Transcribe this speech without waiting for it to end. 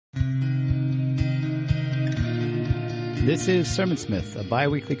This is Sermonsmith, a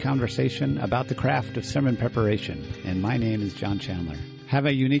bi-weekly conversation about the craft of sermon preparation, and my name is John Chandler. Have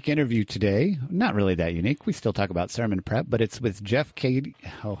a unique interview today. Not really that unique. We still talk about sermon prep, but it's with Jeff Cady.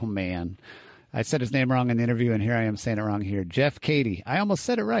 Oh, man. I said his name wrong in the interview, and here I am saying it wrong here. Jeff Cady. I almost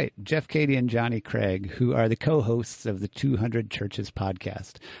said it right. Jeff Cady and Johnny Craig, who are the co-hosts of the 200 Churches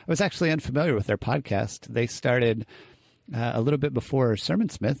podcast. I was actually unfamiliar with their podcast. They started a little bit before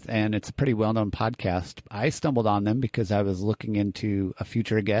Sermonsmith, and it's a pretty well-known podcast. I stumbled on them because I was looking into a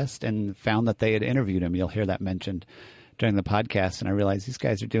future guest and found that they had interviewed him. You'll hear that mentioned during the podcast, and I realized these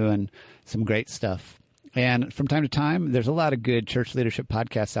guys are doing some great stuff. And from time to time, there's a lot of good church leadership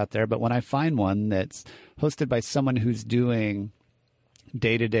podcasts out there, but when I find one that's hosted by someone who's doing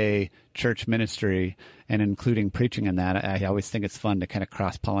day-to-day church ministry and including preaching in that, I always think it's fun to kind of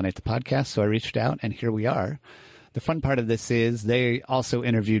cross-pollinate the podcast, so I reached out, and here we are. The fun part of this is they also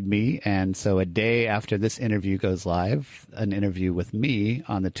interviewed me, and so a day after this interview goes live, an interview with me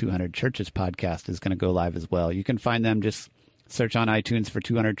on the 200 Churches podcast is going to go live as well. You can find them, just search on iTunes for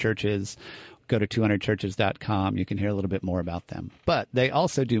 200 Churches, go to 200churches.com. You can hear a little bit more about them. But they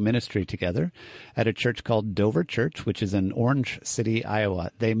also do ministry together at a church called Dover Church, which is in Orange City,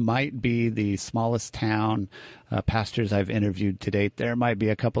 Iowa. They might be the smallest town pastors I've interviewed to date. There might be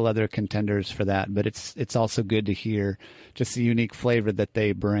a couple other contenders for that, but it's also good to hear just the unique flavor that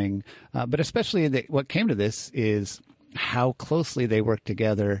they bring. But especially what came to this is how closely they work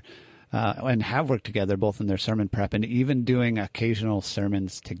together and have worked together both in their sermon prep and even doing occasional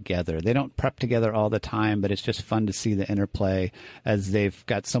sermons together. They don't prep together all the time, but it's just fun to see the interplay as they've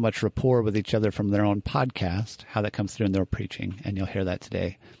got so much rapport with each other from their own podcast, how that comes through in their preaching, and you'll hear that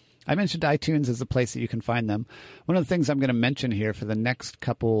today. I mentioned iTunes as the place that you can find them. One of the things I'm going to mention here for the next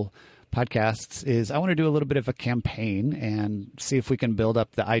couple podcasts is I want to do a little bit of a campaign and see if we can build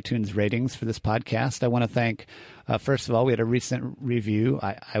up the iTunes ratings for this podcast. I want to thank, first of all, we had a recent review.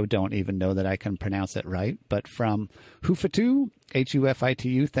 I don't even know that I can pronounce it right, but from Hufitu,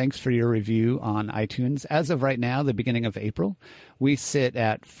 Hufitu, thanks for your review on iTunes. As of right now, the beginning of April, we sit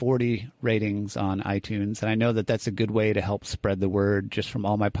at 40 ratings on iTunes, and I know that that's a good way to help spread the word just from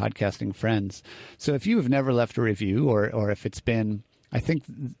all my podcasting friends. So if you have never left a review, or if it's been, I think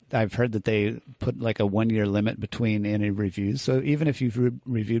I've heard that they put like a 1-year limit between any reviews. So even if you've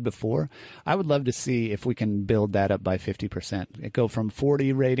reviewed before, I would love to see if we can build that up by 50%. It go from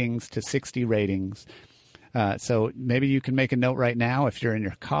 40 ratings to 60 ratings. So maybe you can make a note right now if you're in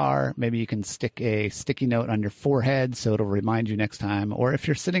your car. Maybe you can stick a sticky note on your forehead so it'll remind you next time. Or if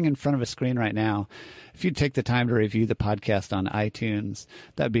you're sitting in front of a screen right now, if you'd take the time to review the podcast on iTunes,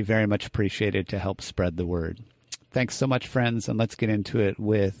 that'd be very much appreciated to help spread the word. Thanks so much, friends, and let's get into it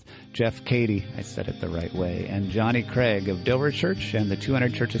with Jeff Cady, I said it the right way, and Johnny Craig of Dover Church and the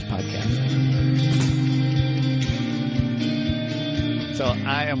 200 Churches podcast. So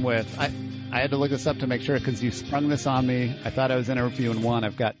I am with, I had to look this up to make sure because you sprung this on me. I thought I was interviewing one.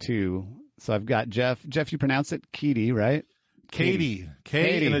 I've got two. So I've got Jeff. Jeff, you pronounce it Cady, right? Cady.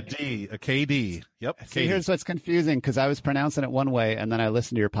 K and a D, a KD. Yep. See, here's what's confusing because I was pronouncing it one way, and then I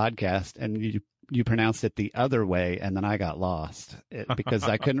listened to your podcast, and you pronounced it the other way, and then I got lost because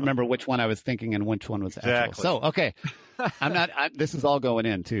I couldn't remember which one I was thinking and which one was actual. So, okay, this is all going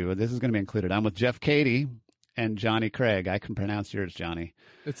in too. This is going to be included. I'm with Jeff Cady and Johnny Craig. I can pronounce yours, Johnny.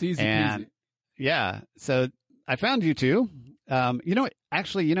 It's easy. And yeah, so I found you two.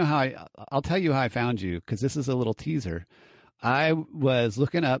 Actually, you know how I'll tell you how I found you because this is a little teaser. I was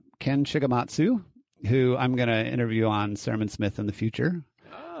looking up Ken Shigematsu, who I'm going to interview on Sermonsmith in the future.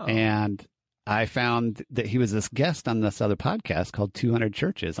 Oh. And I found that he was this guest on this other podcast called 200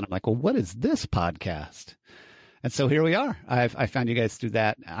 Churches. And I'm like, well, what is this podcast? And so here we are. I found you guys through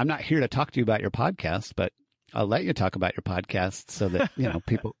that. I'm not here to talk to you about your podcast, but I'll let you talk about your podcast so that,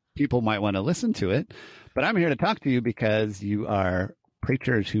 people might want to listen to it. But I'm here to talk to you because you are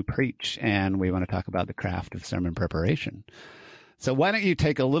preachers who preach, and we want to talk about the craft of sermon preparation. So why don't you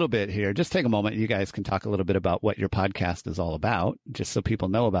take a little bit here, just take a moment. You guys can talk a little bit about what your podcast is all about, just so people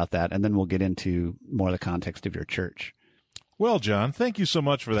know about that. And then we'll get into more of the context of your church. Well, John, thank you so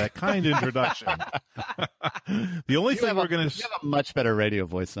much for that kind introduction. The only thing we're going to... You have a much better radio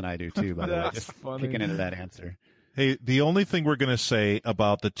voice than I do, too, by the way. Just funny. Kicking into that answer. Hey, the only thing we're going to say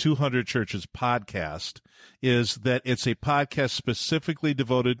about the 200 Churches podcast is that it's a podcast specifically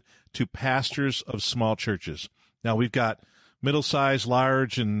devoted to pastors of small churches. Now, we've got middle-sized,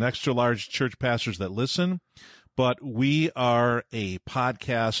 large, and extra-large church pastors that listen, but we are a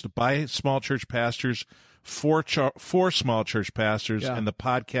podcast by small church pastors for small church pastors, and the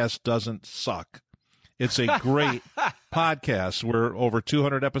podcast doesn't suck. It's a great podcast. We're over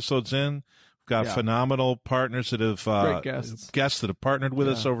 200 episodes in. We've got phenomenal partners that have great guests that have partnered with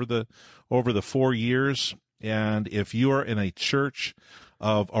us over the 4 years. And if you are in a church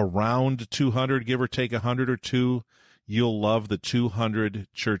of around 200, give or take 100 or two, you'll love the 200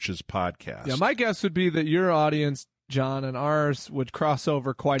 Churches podcast. Yeah, my guess would be that your audience, John, and ours would cross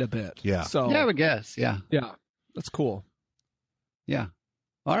over quite a bit. Yeah. So I would guess. Yeah. Yeah. That's cool. Yeah.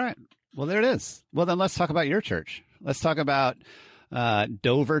 All right. Well, there it is. Well, then let's talk about your church. Let's talk about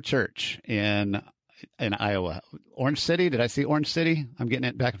Dover Church in Iowa. Orange City. Did I see Orange City? I'm getting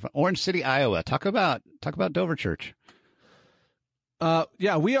it back and forth. Orange City, Iowa. Talk about Dover Church.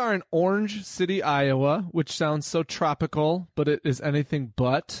 Yeah, we are in Orange City, Iowa, which sounds so tropical, but it is anything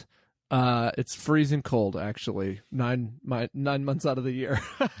but. It's freezing cold, actually. 9 months out of the year.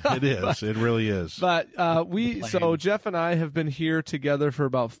 It is. It really is. But so Jeff and I have been here together for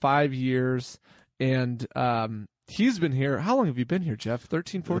about 5 years, and he's been here. How long have you been here, Jeff?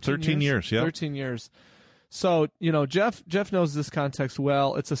 13 years, yeah. 13 years. So, Jeff knows this context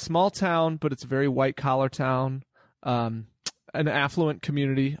well. It's a small town, but it's a very white-collar town. An affluent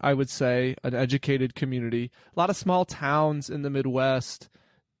community, I would say, an educated community. A lot of small towns in the Midwest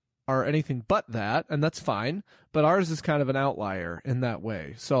are anything but that, and that's fine. But ours is kind of an outlier in that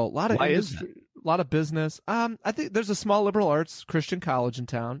way. So a lot of industry, a lot of business. I think there's a small liberal arts Christian college in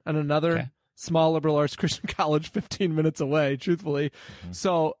town, and another small liberal arts Christian college 15 minutes away. Truthfully,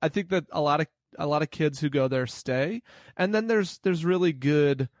 so I think that a lot of kids who go there stay, and then there's really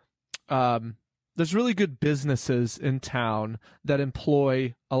good. There's really good businesses in town that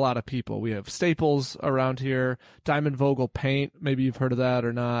employ a lot of people. We have Staples around here, Diamond Vogel Paint. Maybe you've heard of that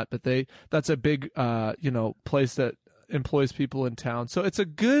or not, but that's a big, place that employs people in town. So it's a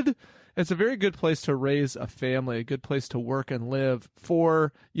very good place to raise a family, a good place to work and live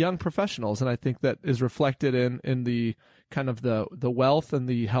for young professionals. And I think that is reflected in the kind of the wealth and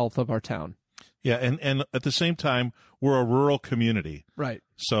the health of our town. Yeah, and at the same time, we're a rural community. Right.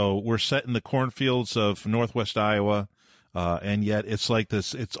 So we're set in the cornfields of northwest Iowa, and yet it's like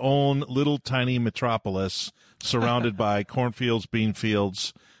its own little tiny metropolis surrounded by cornfields, bean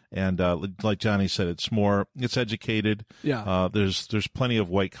fields, and like Johnny said, it's educated. Yeah. There's plenty of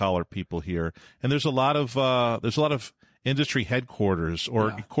white collar people here, and there's a lot of industry headquarters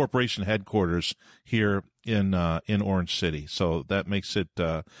or corporation headquarters here in Orange City. So that makes it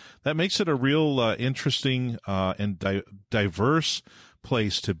a real interesting and diverse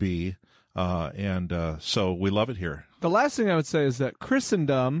place to be, and so we love it here. The last thing I would say is that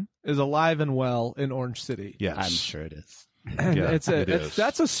Christendom is alive and well in Orange City. Yes, I'm sure it is. Yeah,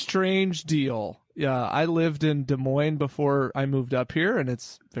 that's a strange deal. Yeah, I lived in Des Moines before I moved up here, and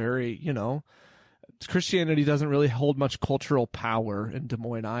it's very, Christianity doesn't really hold much cultural power in Des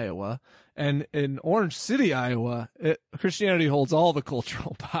Moines, Iowa. And in Orange City, Iowa, Christianity holds all the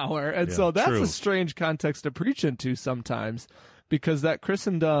cultural power. And so that's a strange context to preach into sometimes, because that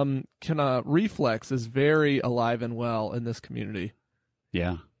Christendom reflex is very alive and well in this community.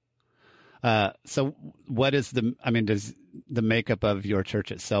 Yeah. So what is does the makeup of your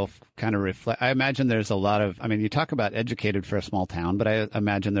church itself kind of reflect? I imagine there's a lot of, you talk about educated for a small town, but I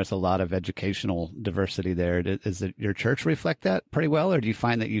imagine there's a lot of educational diversity there. Does your church reflect that pretty well, or do you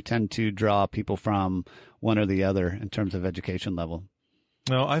find that you tend to draw people from one or the other in terms of education level?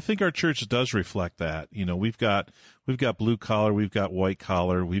 No, I think our church does reflect that. We've got blue collar, we've got white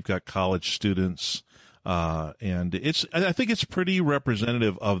collar, we've got college students. And I think it's pretty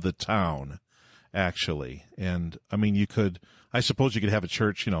representative of the town, actually. And I suppose you could have a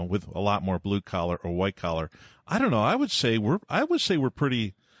church, with a lot more blue collar or white collar. I don't know. I would say we're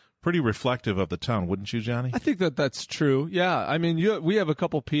pretty reflective of the town, wouldn't you, Johnny? I think that's true. Yeah. We have a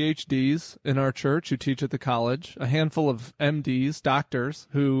couple PhDs in our church who teach at the college, a handful of MDs, doctors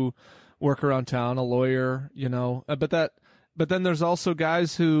who work around town, a lawyer, But then there's also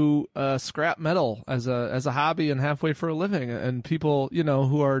guys who scrap metal as a hobby and halfway for a living, and people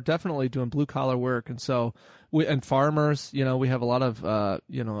who are definitely doing blue collar work. And so and farmers, we have a lot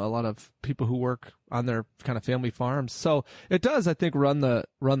of people who work on their kind of family farms. So it does, I think, run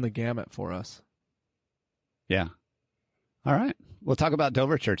the gamut for us. Yeah. All right. We'll talk about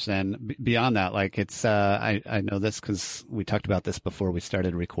Dover Church then. Beyond that, it's I know this because we talked about this before we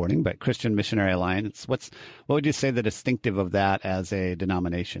started recording, but Christian Missionary Alliance, what would you say the distinctive of that as a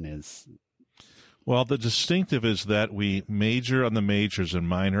denomination is? Well, the distinctive is that we major on the majors and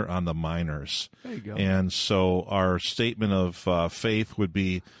minor on the minors. There you go. And so our statement of faith would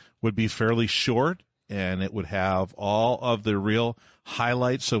be fairly short, and it would have all of the real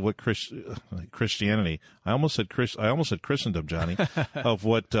highlights of what Christianity. I almost said Christendom, Johnny, of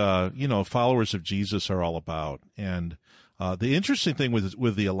what followers of Jesus are all about. And The interesting thing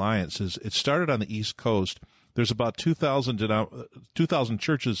with the Alliance is it started on the East Coast. There's about 2,000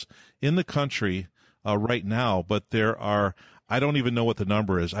 churches in the country right now, but there are, I don't even know what the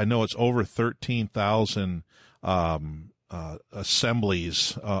number is. I know it's over 13,000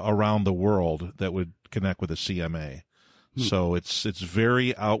 assemblies around the world that would connect with the CMA. So it's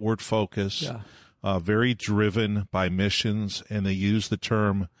very outward focused, very driven by missions, and they use the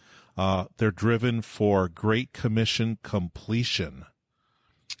term, they're driven for Great Commission completion.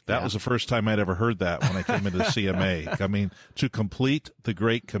 That was the first time I'd ever heard that when I came into the CMA. I mean, to complete the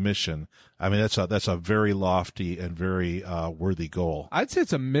Great Commission. I mean, that's a very lofty and very worthy goal. I'd say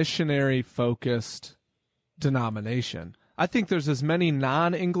it's a missionary-focused denomination. I think there's as many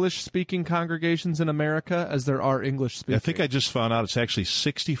non-English speaking congregations in America as there are English speaking. I think I just found out it's actually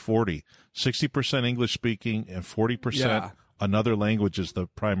 60-40. 60% English speaking and 40% another language is the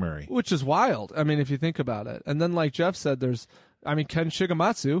primary. Which is wild. I mean, if you think about it. And then like Jeff said, Ken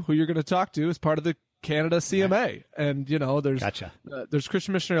Shigematsu, who you're going to talk to, is part of the Canada CMA. And, there's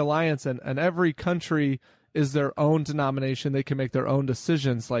Christian Missionary Alliance, and every country is their own denomination. They can make their own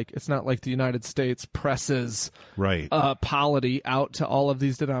decisions. Like, it's not like the United States presses polity out to all of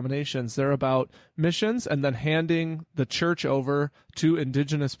these denominations. They're about missions and then handing the church over to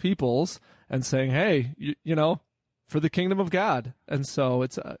indigenous peoples and saying, hey, for the kingdom of God. And so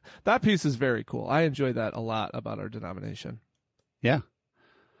it's that piece is very cool. I enjoy that a lot about our denomination. Yeah.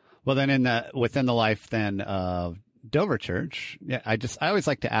 Well, then within the life then of Dover Church, I always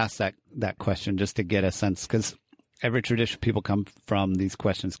like to ask that question just to get a sense, because every tradition people come from, these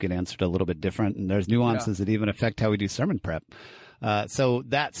questions get answered a little bit different, and there's nuances that even affect how we do sermon prep. So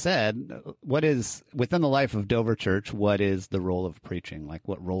that said, what is within the life of Dover Church? What is the role of preaching? Like,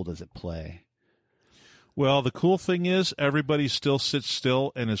 what role does it play? Well, the cool thing is everybody still sits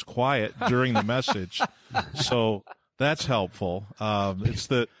still and is quiet during the message, so that's helpful.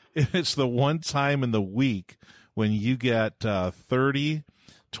 It's the one time in the week when you get 25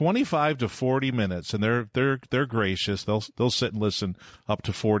 to 40 minutes, and they're gracious. They'll sit and listen up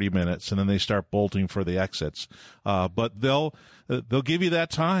to 40 minutes, and then they start bolting for the exits. But they'll give you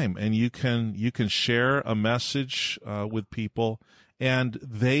that time, and you can share a message with people, and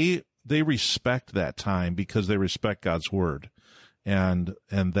they respect that time because they respect God's word, and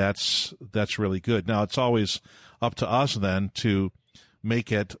that's really good. Now it's always up to us then to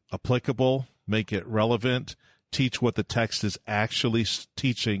make it applicable, make it relevant, teach what the text is actually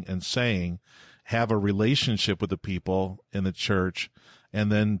teaching and saying, have a relationship with the people in the church,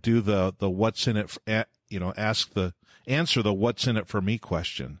 and then do the what's in it, answer the what's in it for me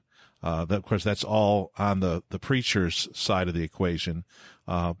question. Of course, that's all on the preacher's side of the equation.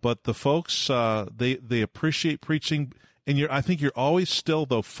 But the folks, they appreciate preaching, and I think you're always still,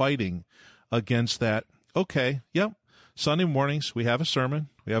 though, fighting against that. Okay, yep. Sunday mornings we have a sermon,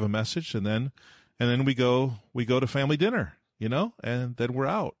 we have a message, and then we go to family dinner, and then we're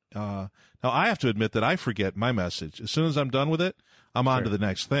out. Now I have to admit that I forget my message. As soon as I'm done with it, I'm on to the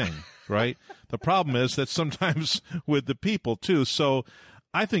next thing, right? The problem is that sometimes with the people too. So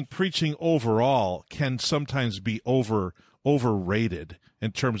I think preaching overall can sometimes be overrated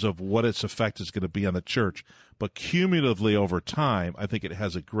in terms of what its effect is going to be on the church. But cumulatively over time, I think it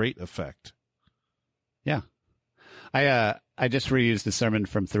has a great effect. Yeah. I just reused a sermon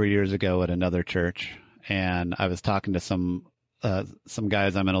from 3 years ago at another church, and I was talking to some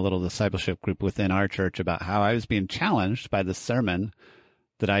guys. I'm in a little discipleship group within our church about how I was being challenged by the sermon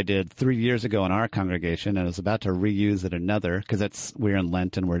that I did 3 years ago in our congregation, and I was about to reuse it another because we're in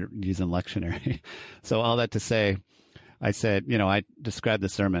Lent and we're using lectionary. So all that to say, I said, I described the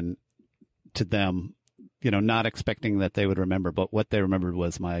sermon to them, not expecting that they would remember, but what they remembered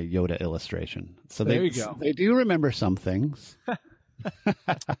was my Yoda illustration. So there you go. They do remember some things.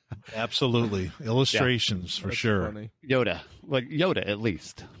 Absolutely. Illustrations for sure. Funny. Yoda at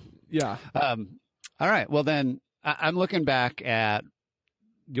least. Yeah. All right. Well, then I'm looking back at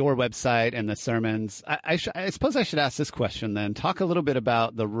your website and the sermons. I suppose I should ask this question then. Talk a little bit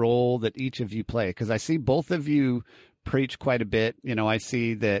about the role that each of you play, because I see both of you preach quite a bit. I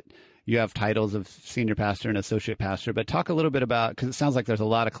see that you have titles of senior pastor and associate pastor, but talk a little bit about, because it sounds like there's a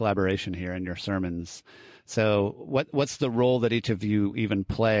lot of collaboration here in your sermons. So what's the role that each of you even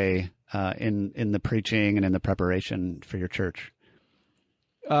play in the preaching and in the preparation for your church?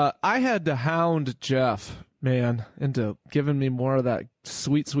 I had to hound Jeff, man, into giving me more of that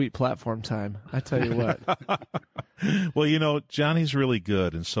sweet platform time. I tell you what. Well, Johnny's really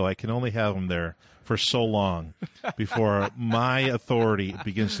good, and so I can only have him there for so long before my authority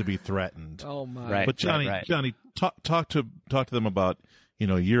begins to be threatened. Oh my! Right, but Johnny, talk to them about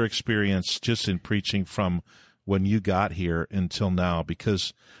your experience just in preaching from when you got here until now?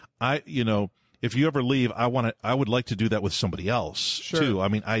 Because if you ever leave, I would like to do that with somebody else too. I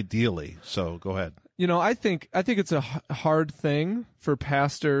mean, ideally. So go ahead. I think it's a hard thing for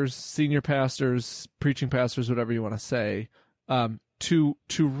pastors, senior pastors, preaching pastors, whatever you want to say, to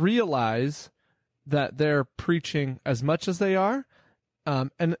realize that they're preaching as much as they are.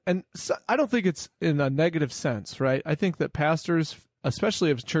 And so I don't think it's in a negative sense, right? I think that pastors, especially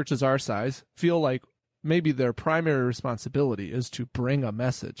of churches our size, feel like maybe their primary responsibility is to bring a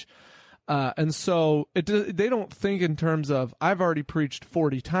message. And so they don't think in terms of, I've already preached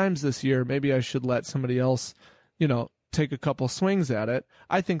 40 times this year, maybe I should let somebody else, take a couple swings at it.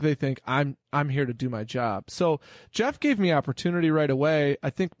 I think they think I'm here to do my job. So Jeff gave me opportunity right away. I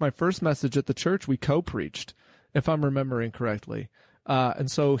think my first message at the church, we co-preached, if I'm remembering correctly.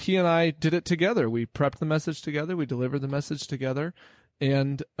 And so he and I did it together. We prepped the message together. We delivered the message together.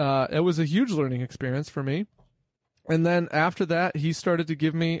 And it was a huge learning experience for me. And then after that, he started to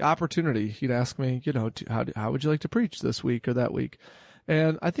give me opportunity. He'd ask me, how would you like to preach this week or that week?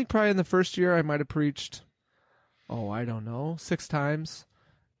 And I think probably in the first year, I might have preached, I don't know, 6 times.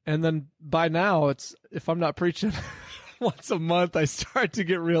 And then by now, if I'm not preaching once a month, I start to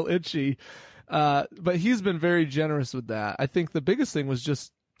get real itchy. But he's been very generous with that. I think the biggest thing was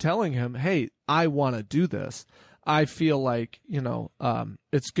just telling him, hey, I want to do this. I feel like,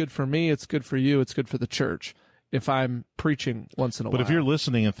 it's good for me. It's good for you. It's good for the church if I'm preaching once in a while. But if you're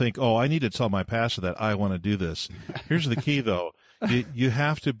listening and think, I need to tell my pastor that I want to do this. Here's the key, though. You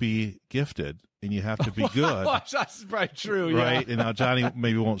have to be gifted and you have to be good. That's probably true. Right. Yeah. And now Johnny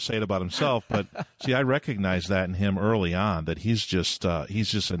maybe won't say it about himself, but see, I recognize that in him early on, that he's just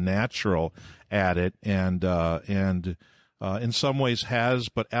a natural at it and in some ways has,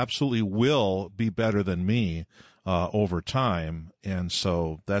 but absolutely will be better than me over time. And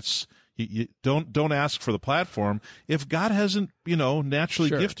so that's, you don't ask for the platform if God hasn't, naturally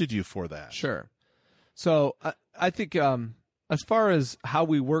gifted you for that. Sure. So I think as far as how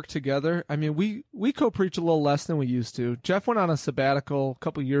we work together, I mean, we co-preach a little less than we used to. Jeff went on a sabbatical a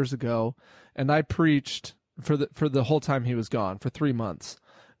couple years ago, and I preached for the whole time he was gone for 3 months.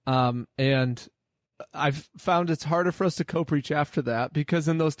 And I've found it's harder for us to co-preach after that because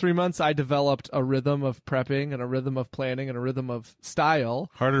in those 3 months I developed a rhythm of prepping and a rhythm of planning and a rhythm of style.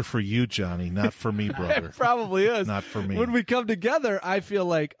 Harder for you, Johnny, not for me, brother. It probably is. Not for me. When we come together, I feel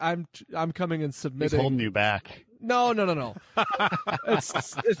like I'm coming and submitting. He's holding you back. No. It's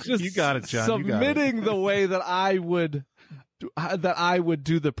just you got it, John. Submitting the way that I would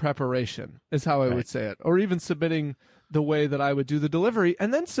do the preparation is how I would say it, or even submitting the way that I would do the delivery,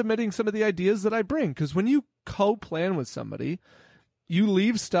 and then submitting some of the ideas that I bring. Because when you co-plan with somebody, you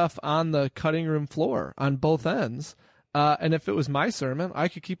leave stuff on the cutting room floor on both ends. And if it was my sermon, I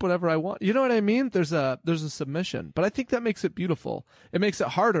could keep whatever I want. You know what I mean? There's a submission, but I think that makes it beautiful. It makes it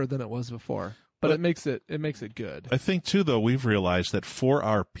harder than it was before, but it makes it good. I think too, though, we've realized that for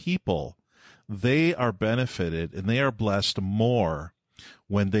our people, they are benefited and they are blessed more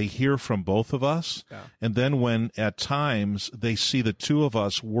when they hear from both of us, and then when at times they see the two of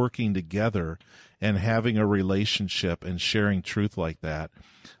us working together and having a relationship and sharing truth like that,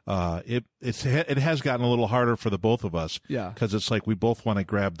 it has gotten a little harder for the both of us. Yeah, because it's like we both want to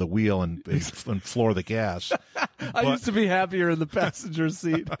grab the wheel and floor the gas. I used to be happier in the passenger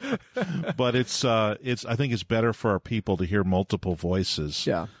seat, but I think it's better for our people to hear multiple voices.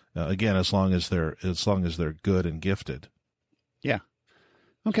 Yeah, again, as long as they're good and gifted. Yeah.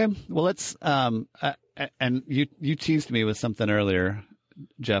 Okay, well, let's and you teased me with something earlier,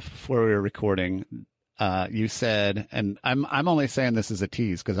 Jeff, before we were recording. You said, and I'm only saying this as a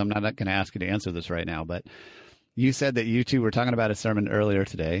tease because I'm not going to ask you to answer this right now, but you said that you two were talking about a sermon earlier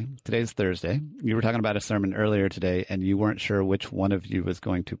today. Today's Thursday. You were talking about a sermon earlier today, and you weren't sure which one of you was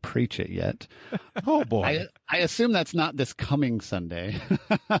going to preach it yet. Oh boy! I assume that's not this coming Sunday,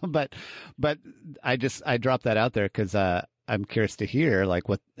 but I dropped that out there because I'm curious to hear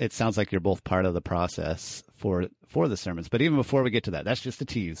what it sounds like. You're both part of the process for the sermons. But even before we get to that, that's just a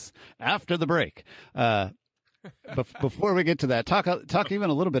tease. After the break, before we get to that, talk even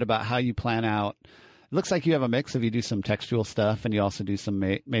a little bit about how you plan out. It looks like you have a mix of, you do some textual stuff and you also do some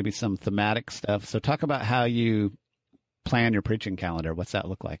maybe some thematic stuff. So talk about how you plan your preaching calendar. What's that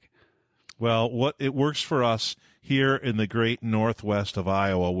look like? Well, it works for us here in the great northwest of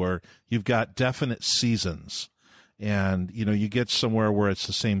Iowa, where you've got definite seasons. And, you get somewhere where it's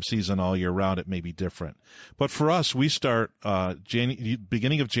the same season all year round, it may be different. But for us, we start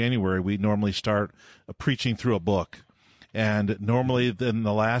beginning of January, we normally start preaching through a book. And normally, in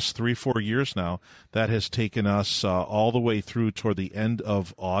the last 3-4 years now, that has taken us all the way through toward the end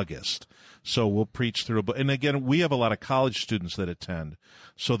of August. So we'll preach through. And again, we have a lot of college students that attend.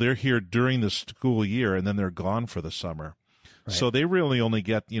 So they're here during the school year, and then they're gone for the summer. Right. So they really only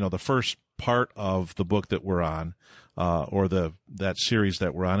get, the first part of the book that we're on, or that series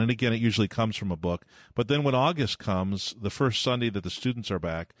that we're on. And again, it usually comes from a book. But then when August comes, the first Sunday that the students are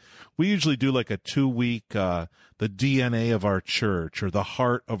back, we usually do like a 2-week, the DNA of our church, or the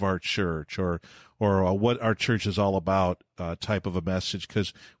heart of our church, or what our church is all about type of a message,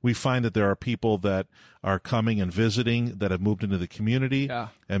 because we find that there are people that are coming and visiting that have moved into the community,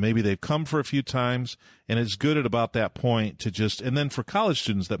 and maybe they've come for a few times, and it's good at about that point to just, and then for college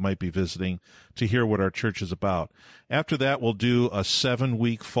students that might be visiting, to hear what our church is about. After that, we'll do a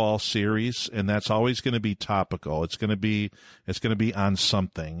 7-week fall series, and that's always going to be topical. It's going to be on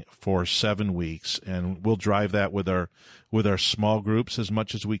something for 7 weeks, and we'll drive that with our small groups as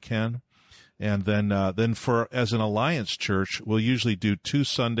much as we can. And then for as an Alliance church, we'll usually do 2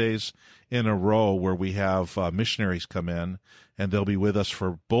 Sundays in a row where we have missionaries come in, and they'll be with us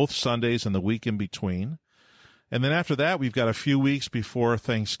for both Sundays and the week in between. And then after that, we've got a few weeks before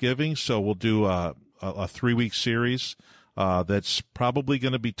Thanksgiving, so we'll do a 3-week series that's probably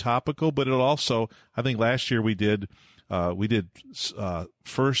going to be topical, but it'll also, I think last year we did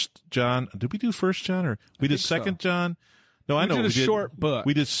First John. Did we do First John, or we did Second John? No, I know we did a short book.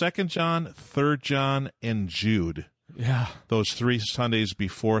 We did 2 John, 3 John, and Jude. Yeah, those 3 Sundays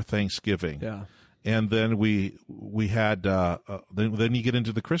before Thanksgiving. Yeah, and then we had then you get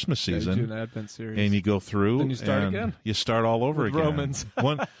into the Christmas season, do an Advent series, and you go through. Then you start again. You start all over with again. Romans.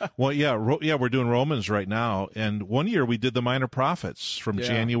 We're doing Romans right now. And one year we did the Minor Prophets from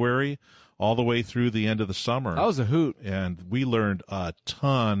January all the way through the end of the summer. That was a hoot, and we learned a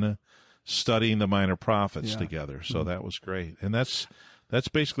ton studying the Minor Prophets together. So that was great. And that's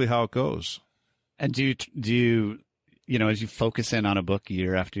basically how it goes. And do you as you focus in on a book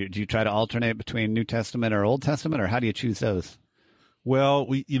year after year, do you try to alternate between New Testament or Old Testament, or how do you choose those? Well,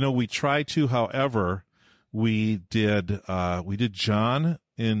 we try to. However, we did John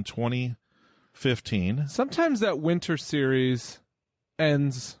in 2015. Sometimes that winter series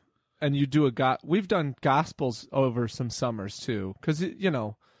ends and you do we've done Gospels over some summers too, because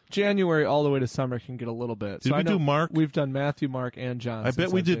January all the way to summer can get a little bit. Did we do Mark? We've done Matthew, Mark, and John. I bet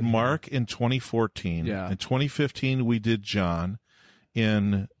we did Mark in 2014. Yeah. In 2015, we did John.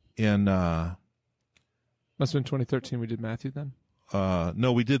 Must have been 2013 we did Matthew then?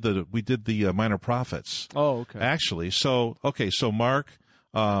 No, we did the Minor Prophets. Oh, okay. Actually, so Mark,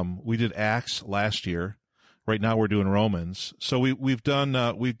 we did Acts last year. Right now we're doing Romans. So we've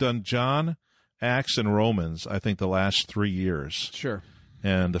done John, Acts, and Romans, I think, the last 3 years. Sure.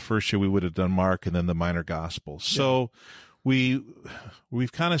 And the first year we would have done Mark and then the Minor Gospels. So we've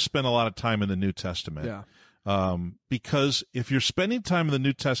kind of spent a lot of time in the New Testament. Yeah. Because if you're spending time in the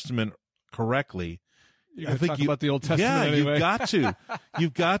New Testament correctly, I think talk about the Old Testament anyway. You've got to.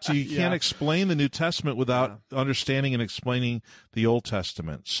 You've got to. You can't explain the New Testament without understanding and explaining the Old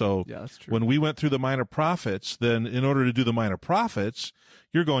Testament. So that's true. When we went through the Minor Prophets, then in order to do the Minor Prophets,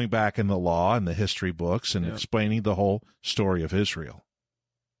 you're going back in the law and the history books and explaining the whole story of Israel.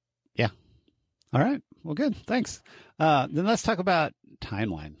 Yeah. All right. Well, good. Thanks. Then let's talk about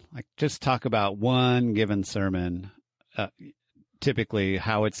timeline. Like, just talk about one given sermon, typically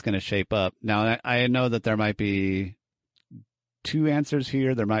how it's going to shape up. Now, I know that there might be 2 answers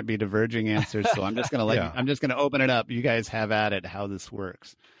here. There might be diverging answers. So I'm just going to I'm just going to open it up. You guys have at it how this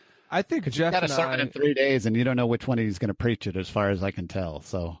works. I think Jeff got a sermon in 3 days, and you don't know which one he's going to preach it, as far as I can tell.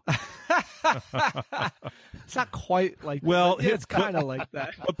 So it's not quite like well, that. It's kind of like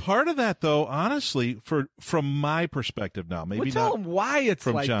that. But part of that, though, honestly, from my perspective now, maybe tell not him why it's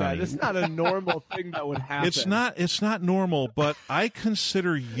from like Johnny. that. It's not a normal thing that would happen. It's not normal, but I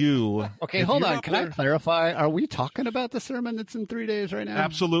consider you. Okay, hold on. Can I clarify? Are we talking about the sermon that's in 3 days right now?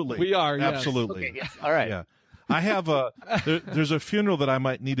 Absolutely, we are. Yes. Absolutely. Okay, yes. All right. Yeah. I have there's a funeral that I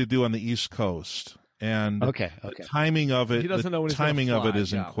might need to do on the East Coast, and the timing of it, he doesn't know when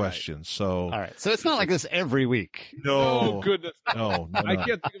is in question. Right. So, all right. So it's not like this every week. No, oh, goodness, no. I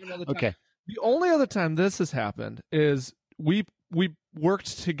can't think of another time. Okay. The only other time this has happened is we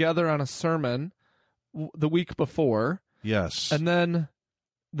worked together on a sermon the week before. Yes, and then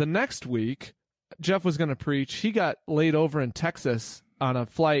the next week, Jeff was going to preach. He got laid over in Texas on a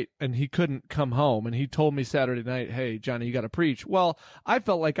flight, and he couldn't come home, and he told me Saturday night, hey, Johnny, you got to preach. Well, I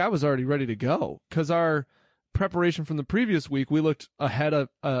felt like I was already ready to go, because our preparation from the previous week, we looked ahead of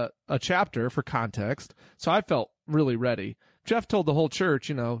a chapter for context, so I felt really ready. Jeff told the whole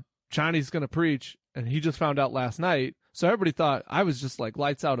church, Johnny's going to preach, and he just found out last night. So everybody thought I was just like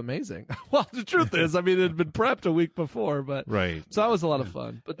lights out amazing. Well, the truth is, I mean, it had been prepped a week before, but right. So that was a lot of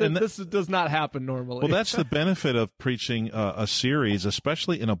fun. But this does not happen normally. Well, that's the benefit of preaching a series,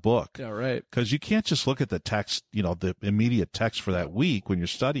 especially in a book. Yeah, right. Because you can't just look at the text, the immediate text for that week when you're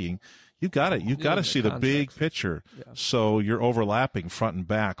studying. You've got to see the big picture. Yeah. So you're overlapping front and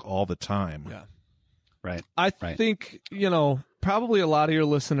back all the time. Yeah. Right. I think, probably a lot of your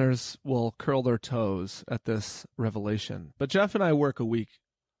listeners will curl their toes at this revelation. But Jeff and I work the week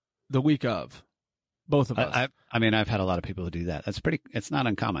of, both of us. I mean, I've had a lot of people who do that. It's not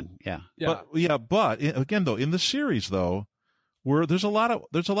uncommon. Yeah. But again, though, in the series, though, there's a lot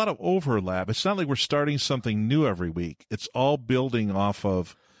of overlap. It's not like we're starting something new every week. It's all building off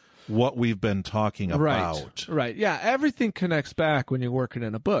of what we've been talking about. Right. Yeah. Everything connects back when you're working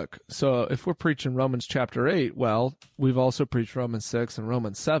in a book. So if we're preaching Romans chapter 8, well, we've also preached Romans 6 and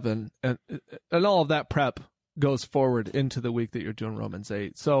Romans 7, and all of that prep goes forward into the week that you're doing Romans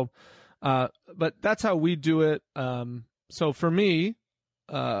 8. So, but that's how we do it. So for me,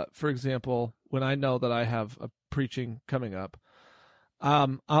 for example, when I know that I have a preaching coming up,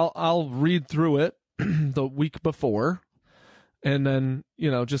 I'll read through it the week before, and then,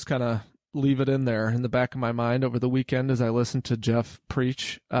 just kind of leave it in there in the back of my mind over the weekend as I listen to Jeff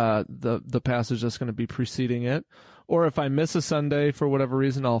preach the passage that's going to be preceding it. Or if I miss a Sunday for whatever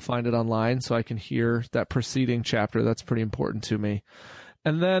reason, I'll find it online so I can hear that preceding chapter. That's pretty important to me.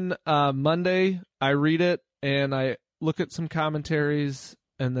 And then Monday, I read it and I look at some commentaries.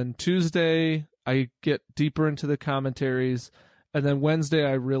 And then Tuesday, I get deeper into the commentaries. And then Wednesday,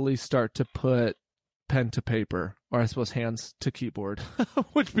 I really start to put pen to paper, or I suppose hands to keyboard,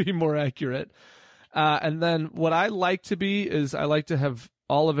 would be more accurate. And then what I like to be is I like to have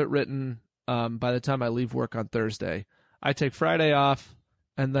all of it written by the time I leave work on Thursday. I take Friday off,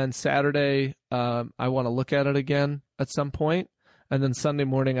 and then Saturday I want to look at it again at some point. And then Sunday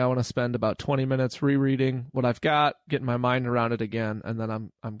morning I want to spend about 20 minutes rereading what I've got, getting my mind around it again, and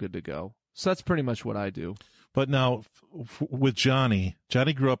then I'm good to go. So that's pretty much what I do. But now with Johnny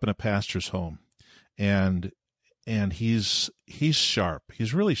grew up in a pastor's home. And he's sharp.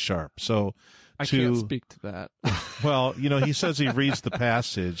 He's really sharp. So I can't speak to that. Well, he says he reads the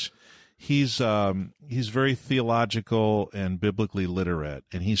passage. He's very theological and biblically literate,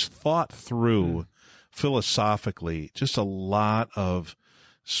 and he's thought through philosophically just a lot of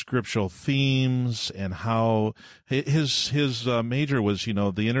scriptural themes and how his major was,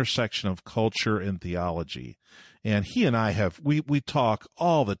 the intersection of culture and theology. And he and I we talk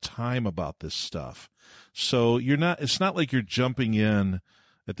all the time about this stuff. So it's not like you're jumping in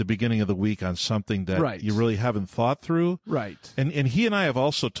at the beginning of the week on something that you really haven't thought through. Right. And he and I have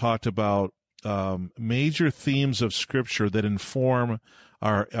also talked about major themes of Scripture that inform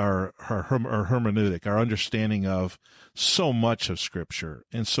our hermeneutic, our understanding of so much of Scripture.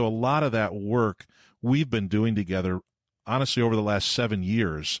 And so a lot of that work we've been doing together, honestly, over the last 7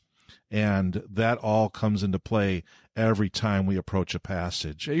 years. And that all comes into play every time we approach a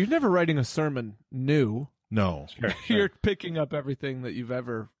passage. You're never writing a sermon new. No. Sure. You're picking up everything that you've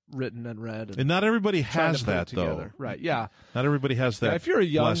ever written and read. And not everybody has that, though. Right, yeah. Not everybody has that. Yeah, if you're a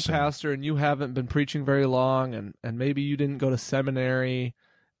young blessing. pastor and you haven't been preaching very long and maybe you didn't go to seminary,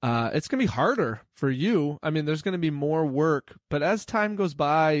 it's going to be harder for you. I mean, there's going to be more work. But as time goes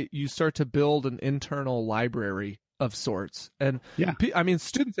by, you start to build an internal library of sorts. And I mean,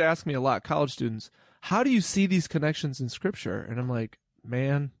 students ask me a lot, college students, how do you see these connections in Scripture? And I'm like,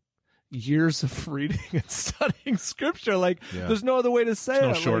 man, years of reading and studying Scripture. There's no other way to say it.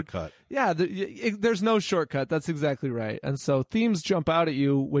 No shortcut. There's no shortcut. That's exactly right. And so themes jump out at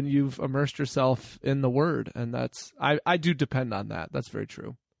you when you've immersed yourself in the Word. And I do depend on that. That's very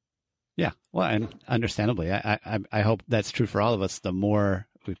true. Yeah. Well, and understandably, I hope that's true for all of us. The more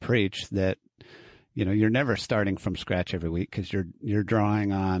we preach, that you're never starting from scratch every week, because you're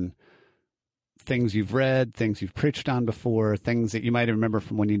drawing on things you've read, things you've preached on before, things that you might remember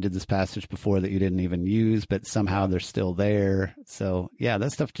from when you did this passage before that you didn't even use, but somehow they're still there. So yeah,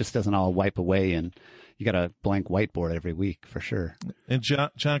 that stuff just doesn't all wipe away, and you got a blank whiteboard every week for sure. And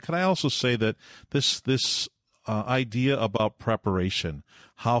John, can I also say that this idea about preparation,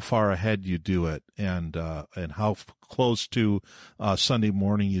 how far ahead you do it, and how close to Sunday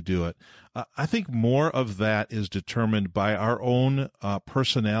morning you do it, I think more of that is determined by our own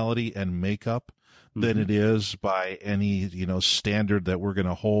personality and makeup than it is by any standard that we're going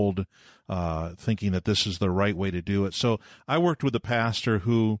to hold, thinking that this is the right way to do it. So I worked with a pastor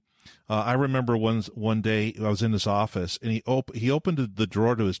who I remember one day I was in his office, and he opened the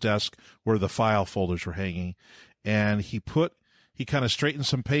drawer to his desk where the file folders were hanging, and he put he kind of straightened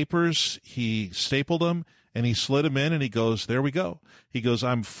some papers, he stapled them, and he slid them in, and he goes, there we go. He goes,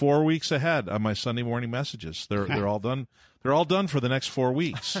 I'm 4 weeks ahead on my Sunday morning messages. They're all done. They're all done for the next 4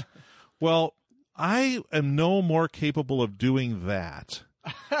 weeks. Well, I am no more capable of doing that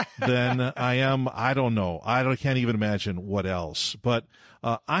than I am. I don't know. Can't even imagine what else. But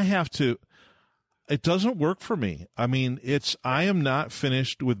I have to. It doesn't work for me. I mean, I am not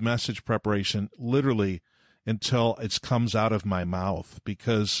finished with message preparation literally until it comes out of my mouth,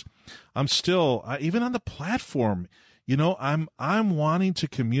 because I'm still, even on the platform, I'm wanting to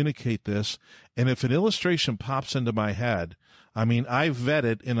communicate this. And if an illustration pops into my head, I mean, I vet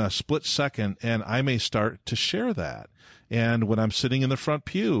it in a split second, and I may start to share that. And when I'm sitting in the front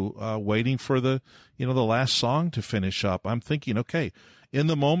pew, waiting for the last song to finish up, I'm thinking, okay, in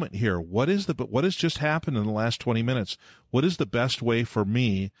the moment here, what has just happened in the last 20 minutes? What is the best way for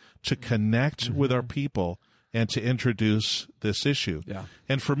me to connect with our people and to introduce this issue? Yeah.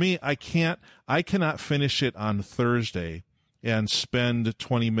 And for me, I cannot finish it on Thursday and spend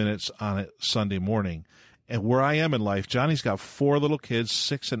 20 minutes on it Sunday morning. And where I am in life, Johnny's got 4 little kids,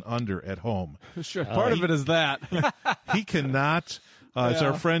 6 and under at home. Sure. Part of it is that. He cannot, as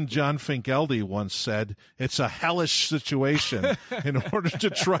our friend John Finkeldy once said, it's a hellish situation in order to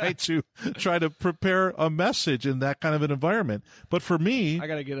try to prepare a message in that kind of an environment. But for me, I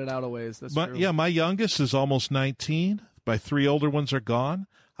got to get it out of ways. That's true. Yeah, my youngest is almost 19. My 3 older ones are gone.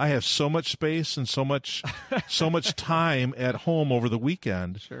 I have so much space and so much time at home over the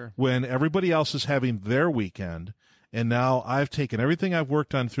weekend. Sure. When everybody else is having their weekend. And now I've taken everything I've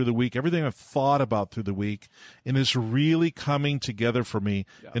worked on through the week, everything I've thought about through the week, and it's really coming together for me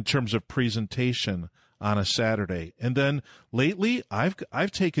in terms of presentation on a Saturday. And then lately,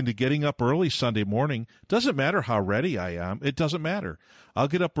 I've taken to getting up early Sunday morning. Doesn't matter how ready I am. It doesn't matter. I'll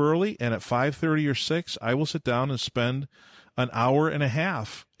get up early, and at 5:30 or 6, I will sit down and spend an hour and a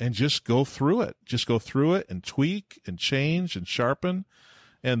half and just go through it. Just go through it and tweak and change and sharpen.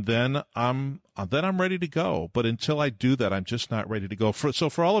 And then I'm ready to go. But until I do that, I'm just not ready to go. So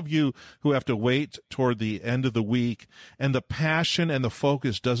for all of you who have to wait toward the end of the week, and the passion and the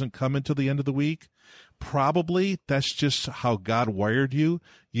focus doesn't come until the end of the week, probably that's just how God wired you.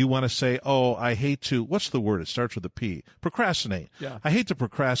 You want to say, oh, I hate to, what's the word? It starts with a P. Procrastinate. Yeah. I hate to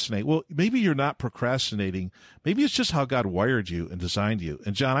procrastinate. Well, maybe you're not procrastinating. Maybe it's just how God wired you and designed you.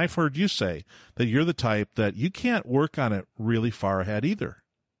 And John, I've heard you say that you're the type that you can't work on it really far ahead either.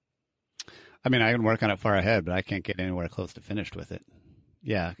 I mean, I can work on it far ahead, but I can't get anywhere close to finished with it.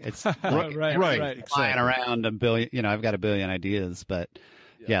 Yeah, it's right. flying around a billion. I've got a billion ideas, but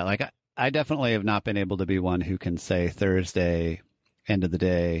like I definitely have not been able to be one who can say Thursday, end of the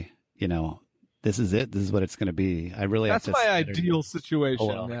day, this is it. This is what it's going to be. I really that's have to. That's my ideal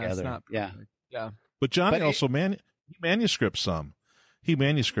situation. Yeah, it's not, yeah. But Johnny also he manuscripts some. He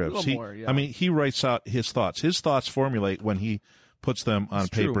manuscripts. I mean, he writes out his thoughts. His thoughts formulate when he puts them on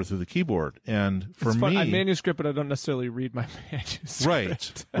paper through the keyboard. And for me, I manuscript, but I don't necessarily read my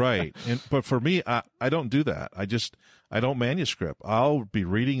manuscript. Right. But for me, I don't do that. I don't manuscript. I'll be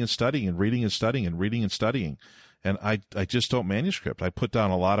reading and studying and reading and studying and reading and studying. And I just don't manuscript. I put down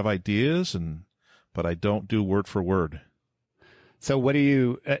a lot of ideas, but I don't do word for word. So what do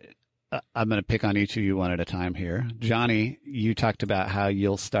you, I'm going to pick on each of you one at a time here. Johnny, you talked about how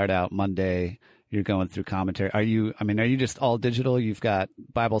you'll start out Monday. You're going through commentary. Are you just all digital? You've got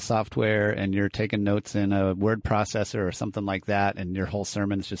Bible software and you're taking notes in a word processor or something like that, and your whole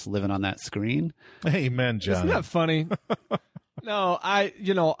sermon's just living on that screen? Amen, John. Isn't that funny? No,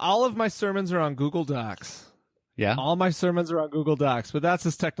 all of my sermons are on Google Docs. Yeah. All my sermons are on Google Docs, but that's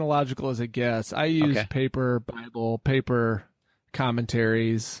as technological as it gets. I use paper Bible, paper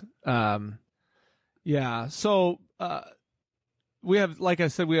commentaries. So, we have, like I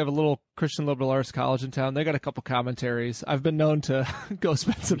said, we have a little Christian liberal arts college in town. They got a couple commentaries. I've been known to go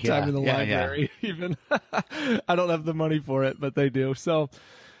spend some time in the library. Even I don't have the money for it, but they do. So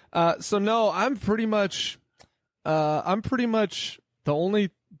no, I'm pretty much the only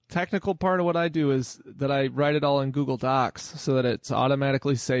technical part of what I do is that I write it all in Google Docs so that it's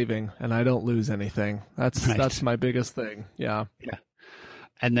automatically saving and I don't lose anything. That's my biggest thing. Yeah. Yeah.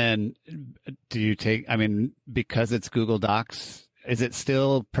 And then do you because it's Google Docs, is it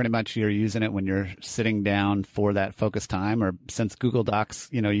still pretty much you're using it when you're sitting down for that focus time? Or since Google Docs,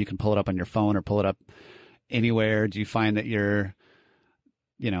 you can pull it up on your phone or pull it up anywhere, do you find that you're,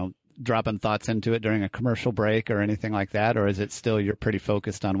 dropping thoughts into it during a commercial break or anything like that? Or is it still you're pretty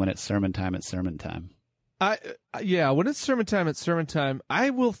focused on when it's sermon time, it's sermon time? When it's sermon time, it's sermon time. I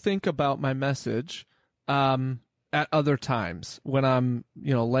will think about my message at other times when I'm,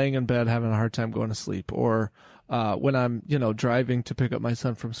 laying in bed having a hard time going to sleep, or when I'm, driving to pick up my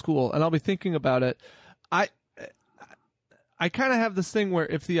son from school, and I'll be thinking about it. I kind of have this thing where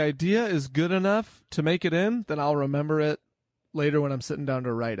if the idea is good enough to make it in, then I'll remember it later when I'm sitting down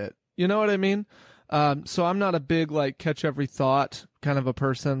to write it. You know what I mean? So I'm not a big catch every thought kind of a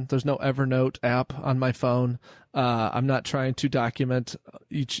person. There's no Evernote app on my phone. I'm not trying to document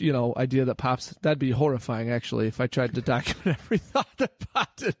each, idea that pops. That'd be horrifying, actually, if I tried to document every thought that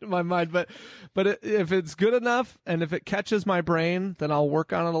popped into my mind. But if it's good enough and if it catches my brain, then I'll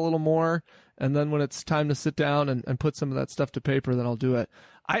work on it a little more. And then when it's time to sit down and put some of that stuff to paper, then I'll do it.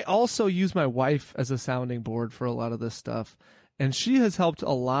 I also use my wife as a sounding board for a lot of this stuff. And she has helped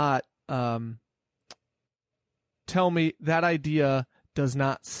a lot tell me that idea does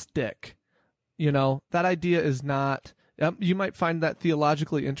not stick. That idea is not, you might find that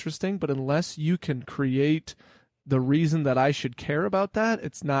theologically interesting, but unless you can create the reason that I should care about that,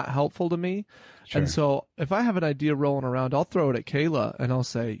 it's not helpful to me. Sure. And so if I have an idea rolling around, I'll throw it at Kayla and I'll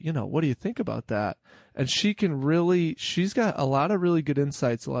say, what do you think about that? And she's got a lot of really good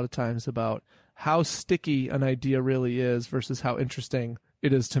insights a lot of times about how sticky an idea really is versus how interesting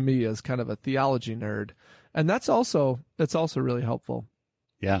it is to me as kind of a theology nerd. And that's also really helpful.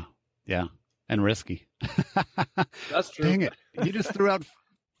 Yeah. Yeah. And risky. That's true. Dang it. You just threw out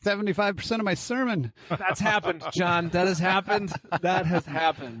 75% of my sermon. That's happened, John. That has happened. That has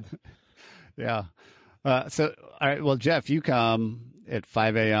happened. Yeah. So, all right. Well, Jeff, you come at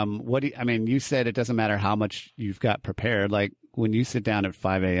 5 a.m. You said it doesn't matter how much you've got prepared. Like when you sit down at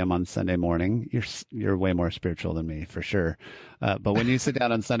 5 a.m. on Sunday morning, you're way more spiritual than me for sure. But when you sit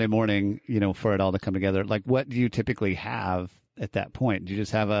down on Sunday morning, for it all to come together, like what do you typically have at that point? Do you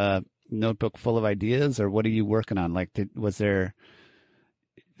just have a notebook full of ideas, or what are you working on? Like, there was a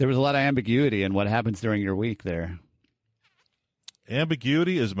lot of ambiguity in what happens during your week there.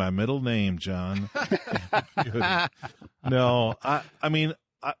 Ambiguity is my middle name, John. No,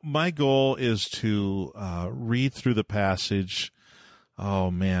 my goal is to read through the passage.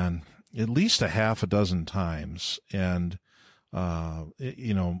 Oh man, at least a half a dozen times, and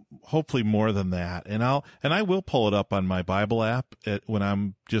hopefully more than that. And I will pull it up on my Bible app when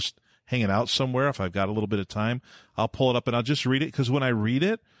I'm just hanging out somewhere. If I've got a little bit of time, I'll pull it up and I'll just read it, because when I read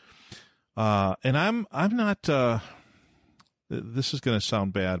it, and I'm not. This is going to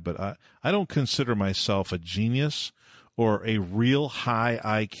sound bad, but I don't consider myself a genius or a real high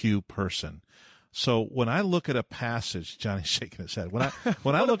IQ person. So when I look at a passage, Johnny's shaking his head. When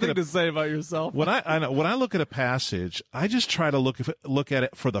I look at to say about yourself. When I look at a passage, I just try to look at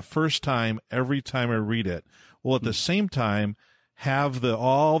it for the first time every time I read it. Well, at the same time, have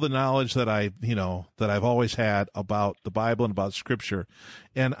all the knowledge that I've always had about the Bible and about Scripture.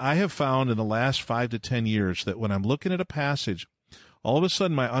 And I have found in the last 5 to 10 years that when I'm looking at a passage, all of a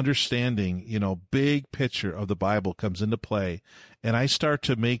sudden my understanding, big picture of the Bible comes into play, and I start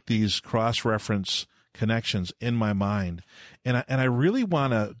to make these cross-reference connections in my mind. And I really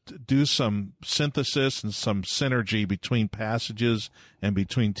want to do some synthesis and some synergy between passages and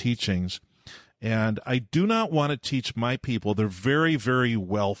between teachings. And I do not want to teach my people. They're very, very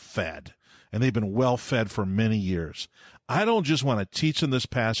well fed, and they've been well fed for many years. I don't just want to teach them this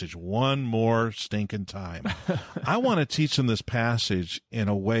passage one more stinking time. I want to teach them this passage in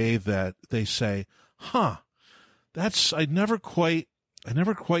a way that they say, I never quite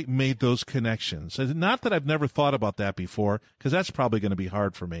made those connections. Not that I've never thought about that before, because that's probably going to be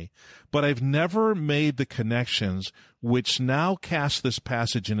hard for me, but I've never made the connections which now cast this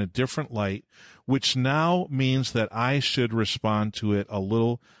passage in a different light, which now means that I should respond to it a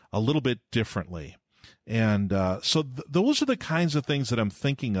little bit differently. And so those are the kinds of things that I'm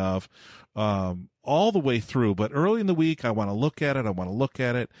thinking of all the way through. But early in the week, I want to look at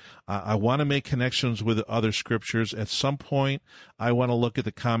it. I want to make connections with other scriptures. At some point, I want to look at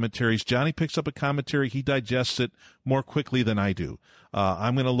the commentaries. Johnny picks up a commentary. He digests it more quickly than I do.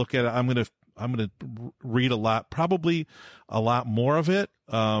 I'm going to look at it. I'm going to read a lot, probably a lot more of it,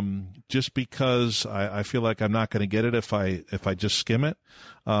 just because I feel like I'm not going to get it if I just skim it.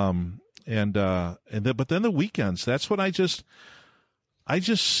 But then the weekends, that's when I just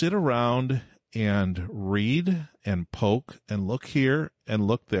sit around and read and poke and look here and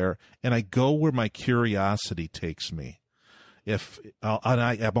look there, and I go where my curiosity takes me.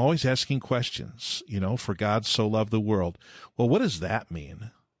 I'm always asking questions, for God so loved the world. Well, what does that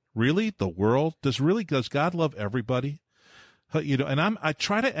mean? Really? The world? Does God love everybody? And I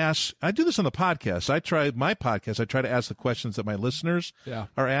try to ask, I do this on the podcast. I try to ask the questions that my listeners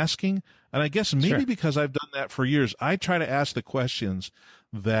are asking. And I guess maybe because I've done that for years, I try to ask the questions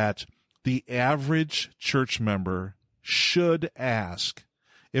that the average church member should ask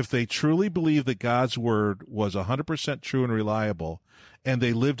if they truly believed that God's word was 100% true and reliable, and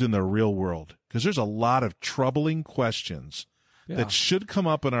they lived in the real world. Because there's a lot of troubling questions that should come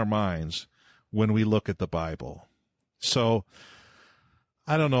up in our minds when we look at the Bible. So,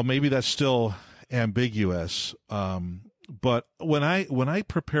 I don't know, maybe that's still ambiguous. But when I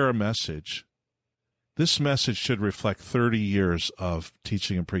prepare a message, this message should reflect 30 years of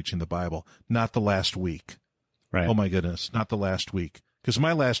teaching and preaching the Bible, not the last week. Right. Oh my goodness, not the last week. Because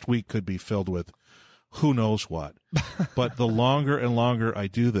my last week could be filled with who knows what. But the longer and longer I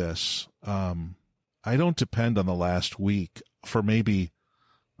do this, I don't depend on the last week for maybe,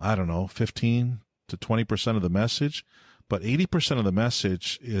 15 to 20% of the message. But 80% of the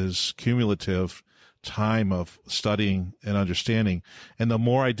message is cumulative time of studying and understanding. And the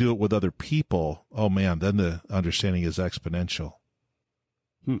more I do it with other people, oh man, then the understanding is exponential.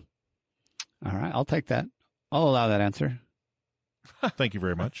 All right, I'll take that. I'll allow that answer. Thank you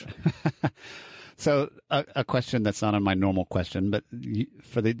very much. So a question that's not on my normal question, but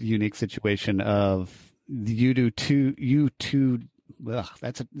for the unique situation of this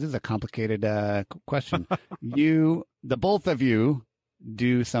is a complicated question. The both of you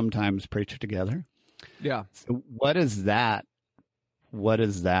do sometimes preach together. Yeah. So what does that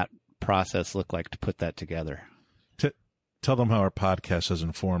process look like to put that together? Tell them how our podcast has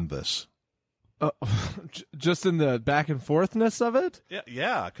informed this. Just in the back and forthness of it?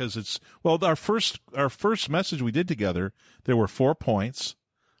 Yeah, because our first message we did together, there were 4 points.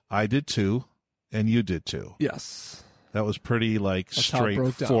 I did 2, and you did 2. Yes. That was pretty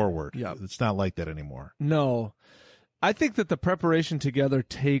straightforward. Yeah. It's not like that anymore. No. I think that the preparation together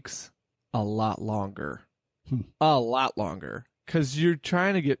takes a lot longer. A lot longer. Because you're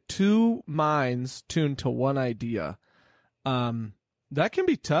trying to get 2 minds tuned to one idea. That can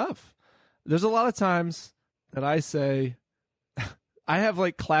be tough. There's a lot of times that I say, I have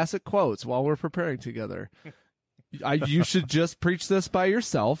like classic quotes while we're preparing together. You should just preach this by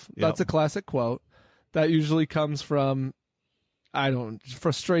yourself. Yep. That's a classic quote. That usually comes from,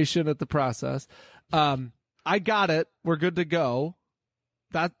 frustration at the process. I got it. We're good to go.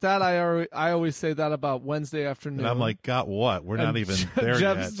 That I always say that about Wednesday afternoon. And I'm like, got what? We're not even there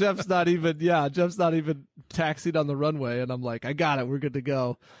yet. Jeff's not even taxied on the runway, and I'm like, I got it. We're good to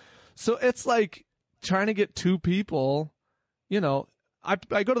go. So it's like trying to get 2 people. I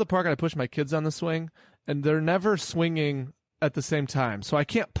go to the park and I push my kids on the swing, and they're never swinging at the same time. So I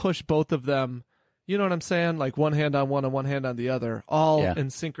can't push both of them. You know what I'm saying? Like one hand on one and one hand on the other, all in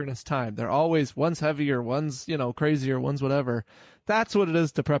synchronous time. They're always, one's heavier, one's, crazier, one's whatever. That's what it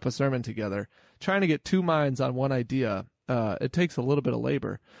is to prep a sermon together. Trying to get 2 minds on one idea. It takes a little bit of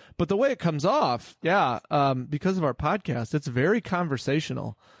labor. But the way it comes off, because of our podcast, it's very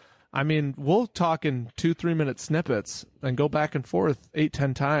conversational. I mean, we'll talk in 2-3 minute snippets and go back and forth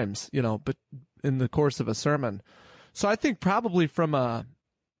 8-10 times, but in the course of a sermon. So I think probably from a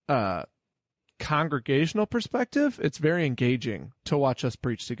congregational perspective, it's very engaging to watch us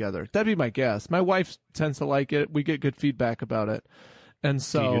preach together. That'd be my guess. My wife tends to like it. We get good feedback about it. And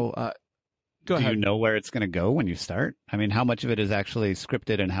so, go ahead. Do you know where it's going to go when you start? I mean, how much of it is actually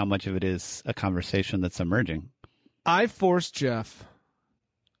scripted and how much of it is a conversation that's emerging? I forced Jeff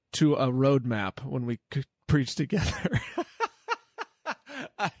to a roadmap when we preach together.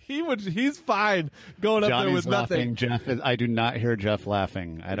 He's fine going up there with laughing. nothing. I do not hear Jeff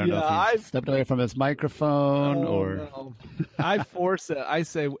laughing. I don't know if he stepped away from his microphone or. No. I force it. I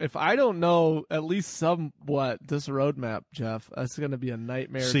say, if I don't know at least somewhat this roadmap, Jeff, that's going to be a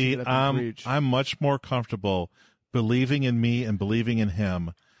nightmare. See, I'm much more comfortable believing in me and believing in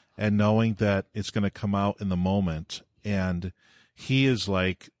him, and knowing that it's going to come out in the moment. And he is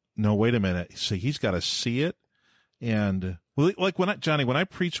like, no, wait a minute. So he's got to see it. And like when I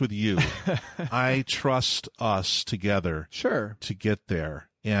preach with you, I trust us together to get there.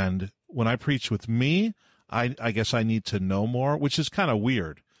 And when I preach with me, I guess I need to know more, which is kind of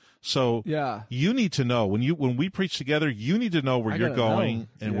weird. So you need to know when we preach together, you need to know where you're going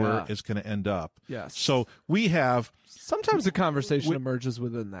and where it's going to end up. Yes. So we have sometimes the conversation emerges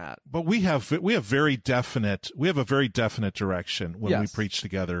within that, but we have a very definite direction when we preach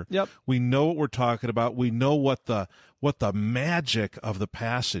together. Yep. We know what we're talking about. We know what the magic of the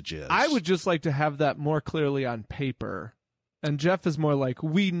passage is. I would just like to have that more clearly on paper, and Jeff is more like,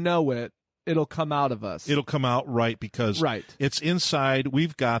 we know it. It'll come out of us. It'll come out right because it's inside.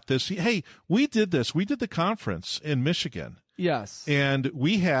 We've got this. Hey, we did this. We did the conference in Michigan. Yes. And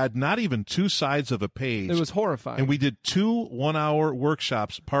we had not even 2 sides of a page. It was horrifying. And we did 2 1-hour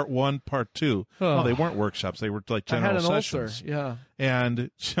workshops, part 1, part 2. Oh. Well, they weren't workshops. They were like general sessions. Ulcer. Yeah. And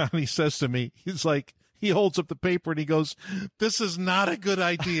Johnny says to me, he's like, he holds up the paper and he goes, "This is not a good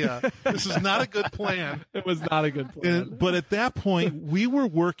idea. This is not a good plan." It was not a good plan. But at that point, we were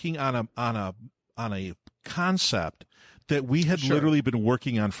working on a concept that we had literally been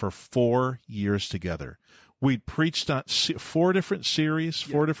working on for 4 years together. We'd preached on 4 different series,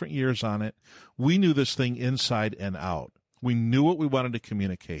 4 different years on it. We knew this thing inside and out. We knew what we wanted to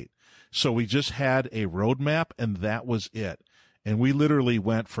communicate. So we just had a roadmap, and that was it. And we literally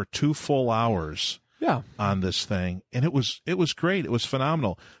went for 2 full hours on this thing, and it was great. It was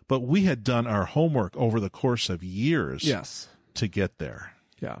phenomenal. But we had done our homework over the course of years to get there.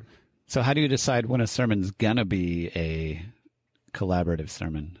 Yeah. So how do you decide when a sermon's gonna be a collaborative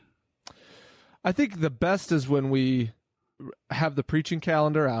sermon? I think the best is when we have the preaching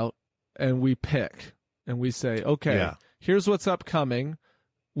calendar out and we pick and we say, okay, here's what's upcoming.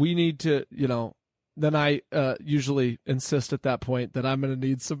 We need to, then I usually insist at that point that I'm going to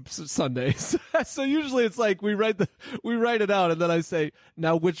need some Sundays. So usually it's like we write it out, and then I say,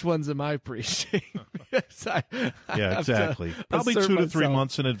 now which ones am I preaching? Exactly. Probably 2 to 3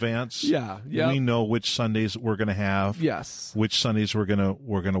 months in advance. Yeah. We know which Sundays we're going to have. Yes. Which Sundays we're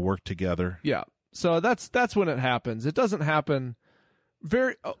going to work together. Yeah. So that's when it happens. It doesn't happen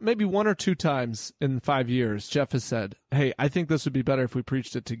maybe 1 or 2 times in 5 years. Jeff has said, "Hey, I think this would be better if we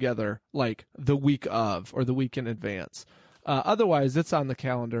preached it together, like the week of or the week in advance." Otherwise, it's on the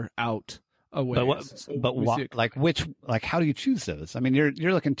calendar out away. How do you choose those? I mean,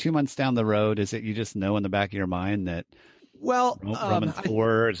 you're looking 2 months down the road. Is it you just know in the back of your mind that Romans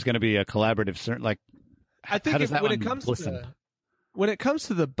 4 is going to be a collaborative sermon? Like, I think when it comes to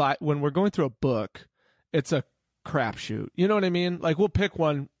when we're going through a book, it's a crapshoot. You know what I mean? Like, we'll pick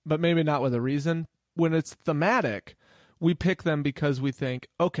one, but maybe not with a reason. When it's thematic, we pick them because we think,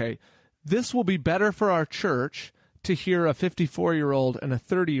 okay, this will be better for our church to hear a 54-year-old and a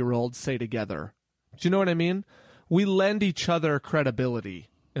 30-year-old say together. Do you know what I mean? We lend each other credibility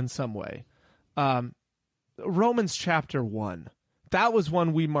in some way. Romans chapter 1, that was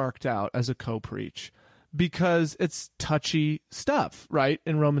one we marked out as a co-preach because it's touchy stuff, right?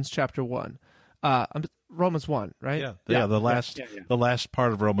 In Romans chapter 1. Romans 1, right? Yeah. The last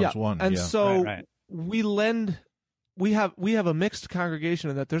part of Romans 1. And so we have a mixed congregation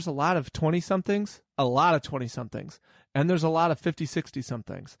in that there's a lot of 20-somethings, and there's a lot of 50,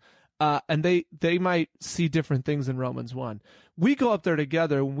 60-somethings. And they might see different things in Romans 1. We go up there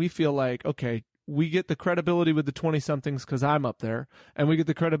together when we feel like, okay, we get the credibility with the 20-somethings because I'm up there, and we get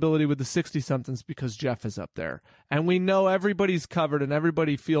the credibility with the 60-somethings because Jeff is up there. And we know everybody's covered and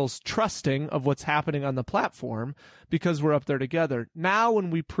everybody feels trusting of what's happening on the platform because we're up there together. Now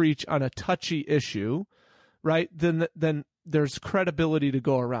when we preach on a touchy issue, right, then there's credibility to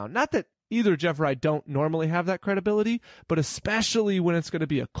go around. Not that either Jeff or I don't normally have that credibility, but especially when it's going to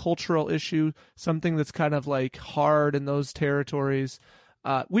be a cultural issue, something that's kind of like hard in those territories.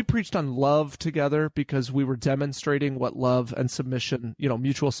 We preached on love together because we were demonstrating what love and submission,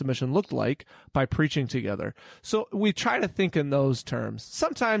 mutual submission looked like by preaching together. So we try to think in those terms.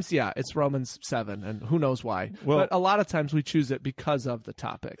 Sometimes, it's Romans 7, and who knows why. But a lot of times we choose it because of the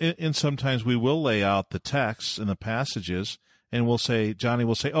topic. And sometimes we will lay out the texts and the passages, and Johnny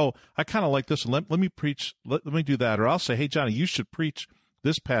will say, "Oh, I kind of like this. Let me preach. Let me do that." Or I'll say, "Hey, Johnny, you should preach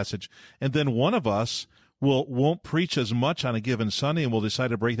this passage." And then one of us won't preach as much on a given Sunday, and we'll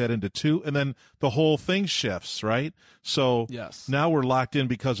decide to break that into 2, and then the whole thing shifts, right? So now we're locked in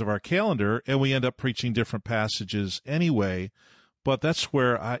because of our calendar, and we end up preaching different passages anyway. But that's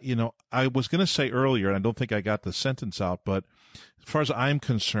where I was going to say earlier, and I don't think I got the sentence out, but as far as I'm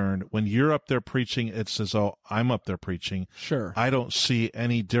concerned, when you're up there preaching, it's as though I'm up there preaching. Sure. I don't see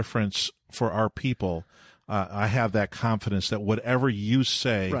any difference for our people. I have that confidence that whatever you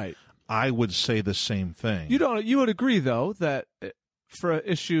say, right, I would say the same thing. You would agree, though, that for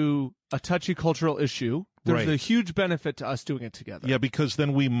a touchy cultural issue, there's a huge benefit to us doing it together. Yeah, because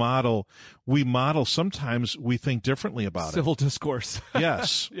then we model. Sometimes we think differently about civil discourse.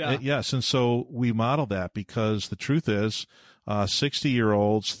 Yes, yes, and so we model that because the truth is,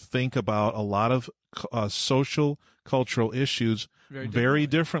 60-year-olds think about a lot of social, cultural issues very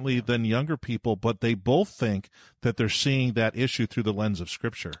differently than younger people, but they both think that they're seeing that issue through the lens of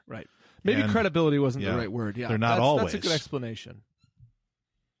Scripture. Right. Maybe credibility wasn't the right word. Yeah, they're not always. That's a good explanation.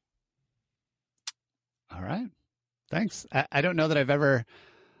 All right. Thanks. I don't know that I've ever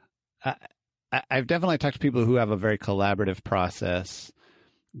I've definitely talked to people who have a very collaborative process,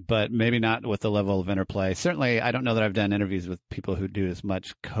 but maybe not with the level of interplay. Certainly, I don't know that I've done interviews with people who do as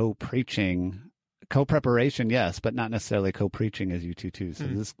much co-preaching, co-preparation, yes, but not necessarily co-preaching as you two too. So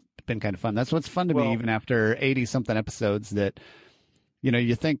this has been kind of fun. That's what's fun to me, even after 80-something episodes, that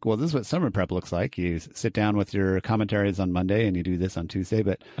you think, well, this is what sermon prep looks like. You sit down with your commentaries on Monday and you do this on Tuesday,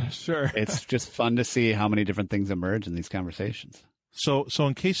 but Sure. it's just fun to see how many different things emerge in these conversations. So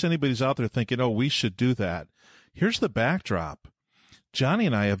in case anybody's out there thinking, oh, we should do that, here's the backdrop. Johnny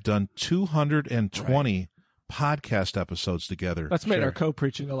and I have done 220 podcast episodes together. That's made our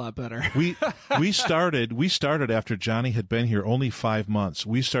co-preaching a lot better. We started after Johnny had been here only 5 months.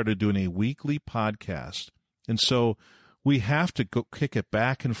 We started doing a weekly podcast. And so we have to go kick it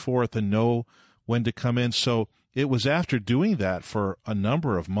back and forth and know when to come in. So it was after doing that for a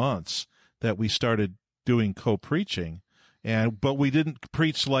number of months that we started doing co-preaching. But we didn't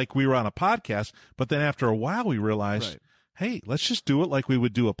preach like we were on a podcast. But then after a while, we realized, hey, let's just do it like we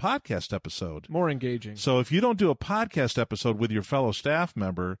would do a podcast episode. More engaging. So if you don't do a podcast episode with your fellow staff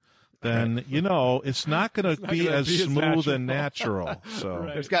member, then, it's not going to be as smooth and natural. So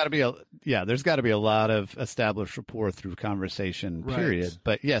there's got to be a lot of established rapport through conversation, period. Right.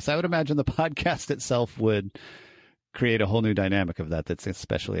 But yes, I would imagine the podcast itself would create a whole new dynamic of that. That's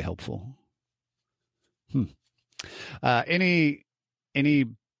especially helpful. Any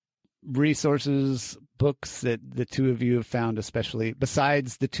resources, books that the two of you have found, especially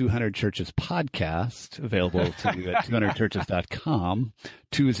besides the 200 Churches podcast, available to you at 200churches.com,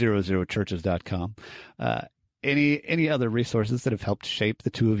 200churches.com. Any other resources that have helped shape the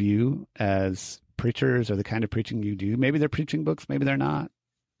two of you as preachers or the kind of preaching you do? Maybe they're preaching books, maybe they're not.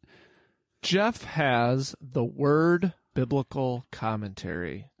 Jeff has the Word Biblical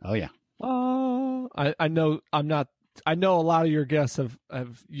Commentary. Oh yeah. I know I know a lot of your guests have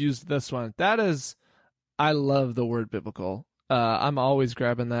used this one. I love the Word Biblical. I'm always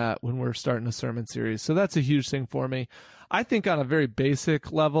grabbing that when we're starting a sermon series. So that's a huge thing for me. I think on a very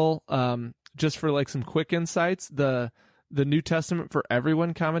basic level, just for like some quick insights, the New Testament for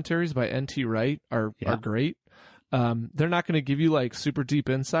Everyone commentaries by N.T. Wright are great. They're not going to give you like super deep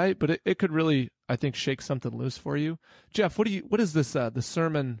insight, but it could really, I think, shake something loose for you. Jeff, what is this, the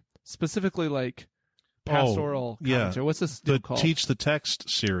sermon specifically like pastoral commentary? What's this called? Teach the Text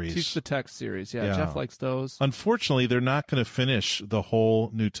series. Teach the Text series. Yeah, Jeff likes those. Unfortunately, they're not going to finish the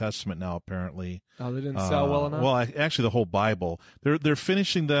whole New Testament now, apparently. Oh, they didn't sell well enough? Well, actually, the whole Bible. They're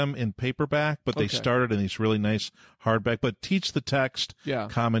finishing them in paperback, but they started in these really nice hardback. But Teach the Text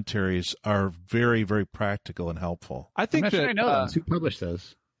commentaries are very, very practical and helpful. I think I know those. Who published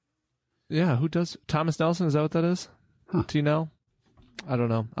those? Yeah, who does? Thomas Nelson, is that what that is? Huh. Do you know? I don't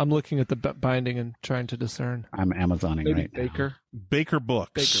know. I'm looking at the binding and trying to discern. I'm Amazoning Maybe right Baker. now. Baker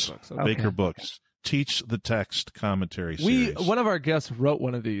Books. Baker Books. Okay. Baker Books. Teach the Text commentary series. One of our guests wrote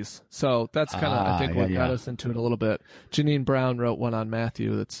one of these, so that's kind of I think what got us into it a little bit. Janine Brown wrote one on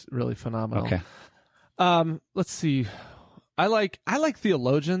Matthew that's really phenomenal. Okay. Let's see. I like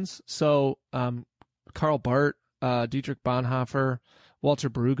theologians. So Karl Barth, Dietrich Bonhoeffer, Walter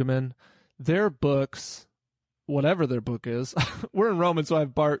Brueggemann, their books, whatever their book is. We're in Romans, so I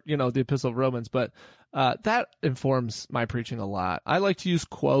have Barth, the Epistle of Romans, but that informs my preaching a lot. I like to use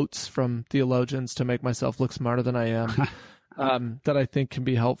quotes from theologians to make myself look smarter than I am, that I think can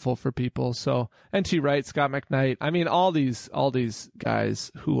be helpful for people. So N.T. Wright, Scott McKnight, I mean, all these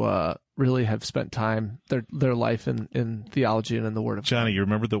guys who really have spent time, their life in theology and in the Word of God. Johnny, you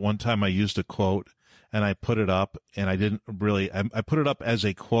remember that one time I used a quote and I put it up, and I didn't really, I put it up as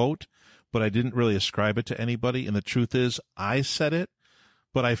a quote, but I didn't really ascribe it to anybody. And the truth is, I said it,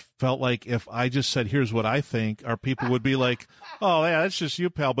 but I felt like if I just said, here's what I think, our people would be like, oh, yeah, that's just you,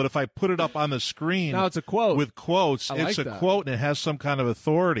 pal. But if I put it up on the screen now it's a quote with quotes, it's a quote and it has some kind of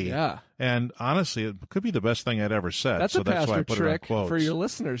authority. Yeah. And honestly, it could be the best thing I'd ever said. That's so a that's why I pastor put it on trick quotes. for your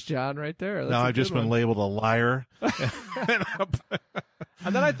listeners, John, right there. Now I've just been labeled a liar.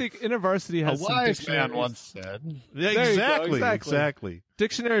 And then I think InterVarsity has a some wise dictionaries. man once said. Yeah, exactly.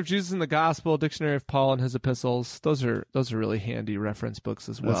 Dictionary of Jesus in the Gospel, Dictionary of Paul and his epistles. Those are really handy reference books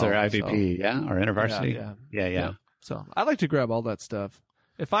as well. Those are IVP, or InterVarsity. Yeah. So I like to grab all that stuff.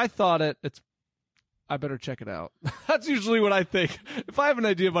 If I thought I better check it out. That's usually what I think. If I have an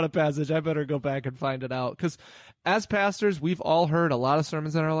idea about a passage, I better go back and find it out. Because as pastors, we've all heard a lot of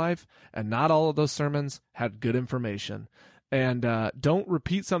sermons in our life, and not all of those sermons had good information. And don't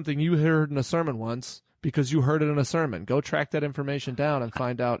repeat something you heard in a sermon once because you heard it in a sermon. Go track that information down and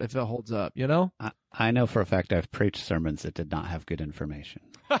find out if it holds up, I know for a fact I've preached sermons that did not have good information.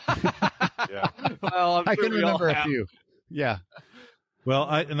 Well, I can remember a few. Yeah. Well,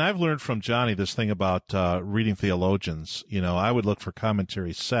 I've learned from Johnny this thing about reading theologians. I would look for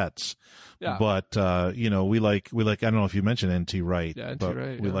commentary sets. Yeah. But we like I don't know if you mentioned N.T. Wright. Yeah, N.T. but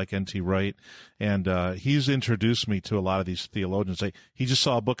Wright, we yeah. like N.T. Wright, and he's introduced me to a lot of these theologians. He just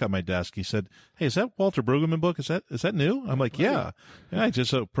saw a book on my desk. He said, "Hey, is that Walter Brueggemann book? Is that new?" I'm like, "Yeah,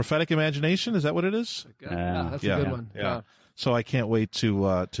 just a prophetic imagination. Is that what it is?" Yeah, that's a good one. Yeah. So I can't wait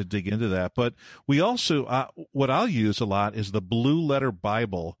to dig into that. But we also what I'll use a lot is the Blue Letter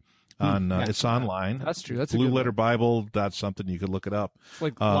Bible. It's online. That's true. That's Blue a good Letter one. Bible. That's something you could look it up. It's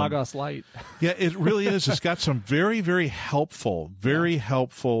like Logos Light. Yeah, it really is. It's got some very, very helpful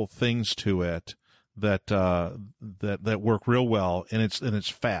things to it that work real well, and it's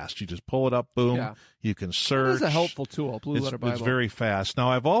fast. You just pull it up, boom. Yeah. You can search. It's a helpful tool. Blue Letter Bible. It's very fast. Now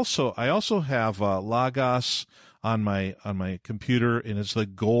I also have Logos on my computer, and it's the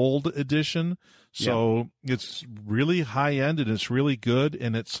gold edition. So it's really high end, and it's really good,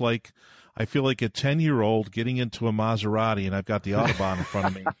 and it's like I feel like a 10-year-old getting into a Maserati, and I've got the Autobahn in front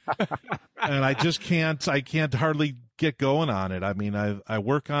of me, and I can't hardly get going on it. I mean, I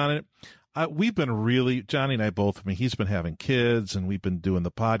work on it. We've been Johnny and I both, he's been having kids, and we've been doing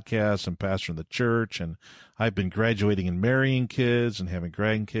the podcast and pastoring the church, and I've been graduating and marrying kids and having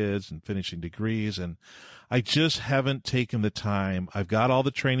grandkids and finishing degrees, and I just haven't taken the time. I've got all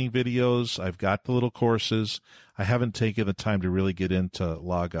the training videos. I've got the little courses. I haven't taken the time to really get into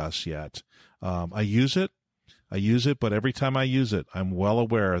Logos yet. I use it, but every time I use it, I'm well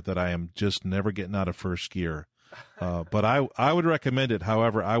aware that I am just never getting out of first gear. But I would recommend it.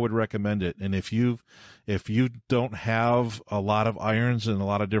 However, I would recommend it. And if you don't have a lot of irons and a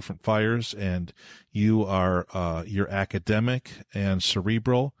lot of different fires, and you're academic and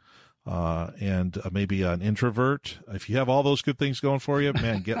cerebral, and maybe an introvert, if you have all those good things going for you,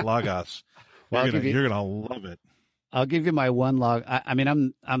 man, get Logos. You're gonna love it. I'll give you my one log. I mean,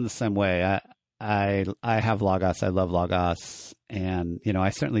 I'm the same way. I have Logos. I love Logos, and I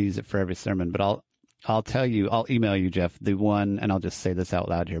certainly use it for every sermon. But I'll tell you, I'll email you, Jeff, the one, and I'll just say this out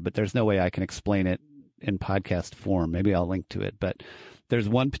loud here. But there's no way I can explain it in podcast form. Maybe I'll link to it. But there's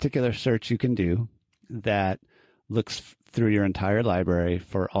one particular search you can do that looks through your entire library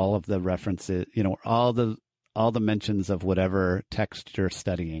for all of the references, all the mentions of whatever text you're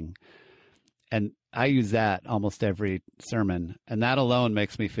studying. And I use that almost every sermon, and that alone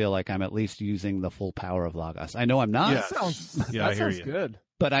makes me feel like I'm at least using the full power of Logos. I know I'm not. Yes. That sounds good.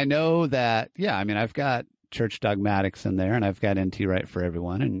 But I know that, I've got church dogmatics in there, and I've got N.T. Wright for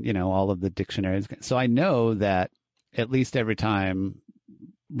everyone, and, all of the dictionaries. So I know that at least every time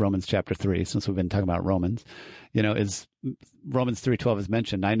Romans chapter 3, since we've been talking about Romans, is Romans 3:12 is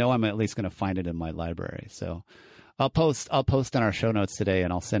mentioned, I know I'm at least going to find it in my library. So I'll post on our show notes today,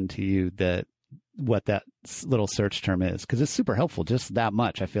 and I'll send to you what that little search term is, because it's super helpful. Just that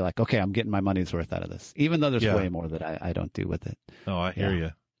much, I feel like, okay, I'm getting my money's worth out of this, even though there's way more that I don't do with it. Oh, I hear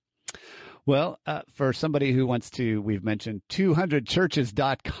you. Well, for somebody who wants to, we've mentioned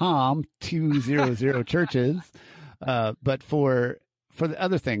 200churches.com, 200 churches. But for the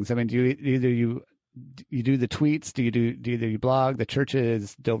other things, I mean, do you do the tweets? Do you blog? The church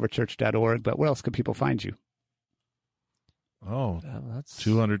is doverchurch.org, but where else can people find you? Oh, that's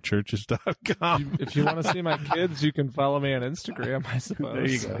 200churches.com. If you want to see my kids, you can follow me on Instagram, I suppose. There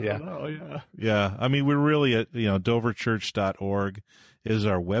you go. Yeah. Yeah. I mean, we're really at, doverchurch.org is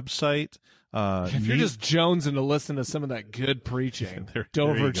our website. If you're just jonesing to listen to some of that good preaching,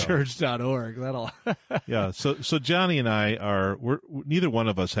 doverchurch.org, that'll. Yeah. So Johnny and I neither one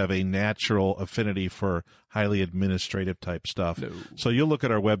of us have a natural affinity for highly administrative type stuff. No. So you'll look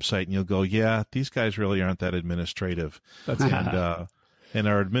at our website and you'll go, yeah, these guys really aren't that administrative. That's and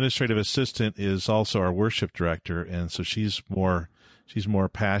our administrative assistant is also our worship director. And so she's more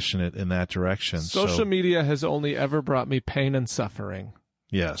passionate in that direction. Social media has only ever brought me pain and suffering.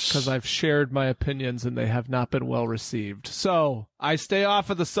 Yes. Because I've shared my opinions and they have not been well received. So I stay off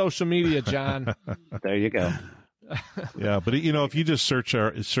of the social media, John. There you go. Yeah, but if you just search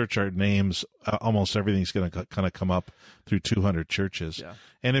our names, almost everything's going to kind of come up through 200 churches. Yeah.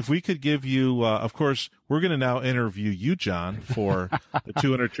 And if we could give you, of course, we're going to now interview you, John, for the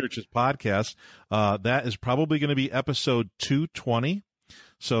 200 Churches podcast. That is probably going to be episode 220.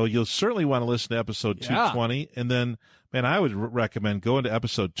 So you'll certainly want to listen to episode 220, and then, man, I would recommend going to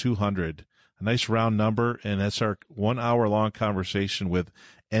episode 200, a nice round number, and that's our 1 hour long conversation with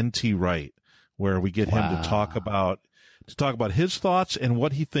N.T. Wright, where we get him to talk about his thoughts and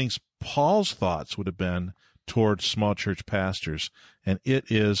what he thinks Paul's thoughts would have been towards small church pastors, and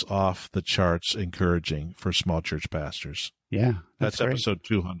it is off the charts encouraging for small church pastors. Yeah, that's great. episode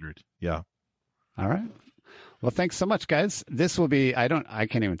 200. Yeah. All right. Well, thanks so much, guys. This will be, I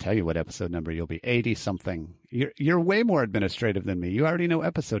can't even tell you what episode number you'll be, 80 something. You're way more administrative than me. You already know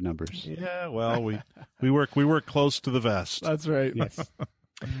episode numbers. Yeah, well, we work close to the vest. That's right. Yes.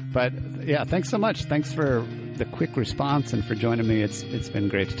 But yeah, thanks so much. Thanks for the quick response and for joining me. It's been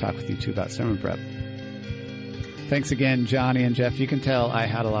great to talk with you two about sermon prep. Thanks again, Johnny and Jeff. You can tell I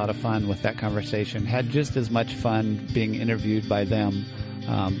had a lot of fun with that conversation. Had just as much fun being interviewed by them.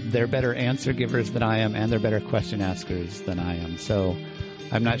 They're better answer givers than I am, and they're better question askers than I am. So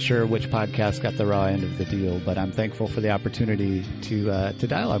I'm not sure which podcast got the raw end of the deal, but I'm thankful for the opportunity to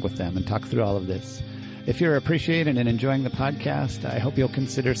dialogue with them and talk through all of this. If you're appreciating and enjoying the podcast, I hope you'll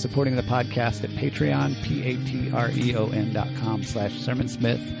consider supporting the podcast at Patreon,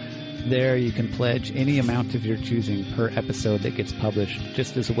 patreon.com/sermonsmith. There you can pledge any amount of your choosing per episode that gets published,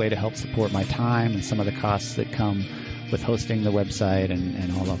 just as a way to help support my time and some of the costs that come with hosting the website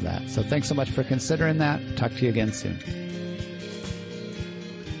and all of that. So thanks so much for considering that. Talk to you again soon.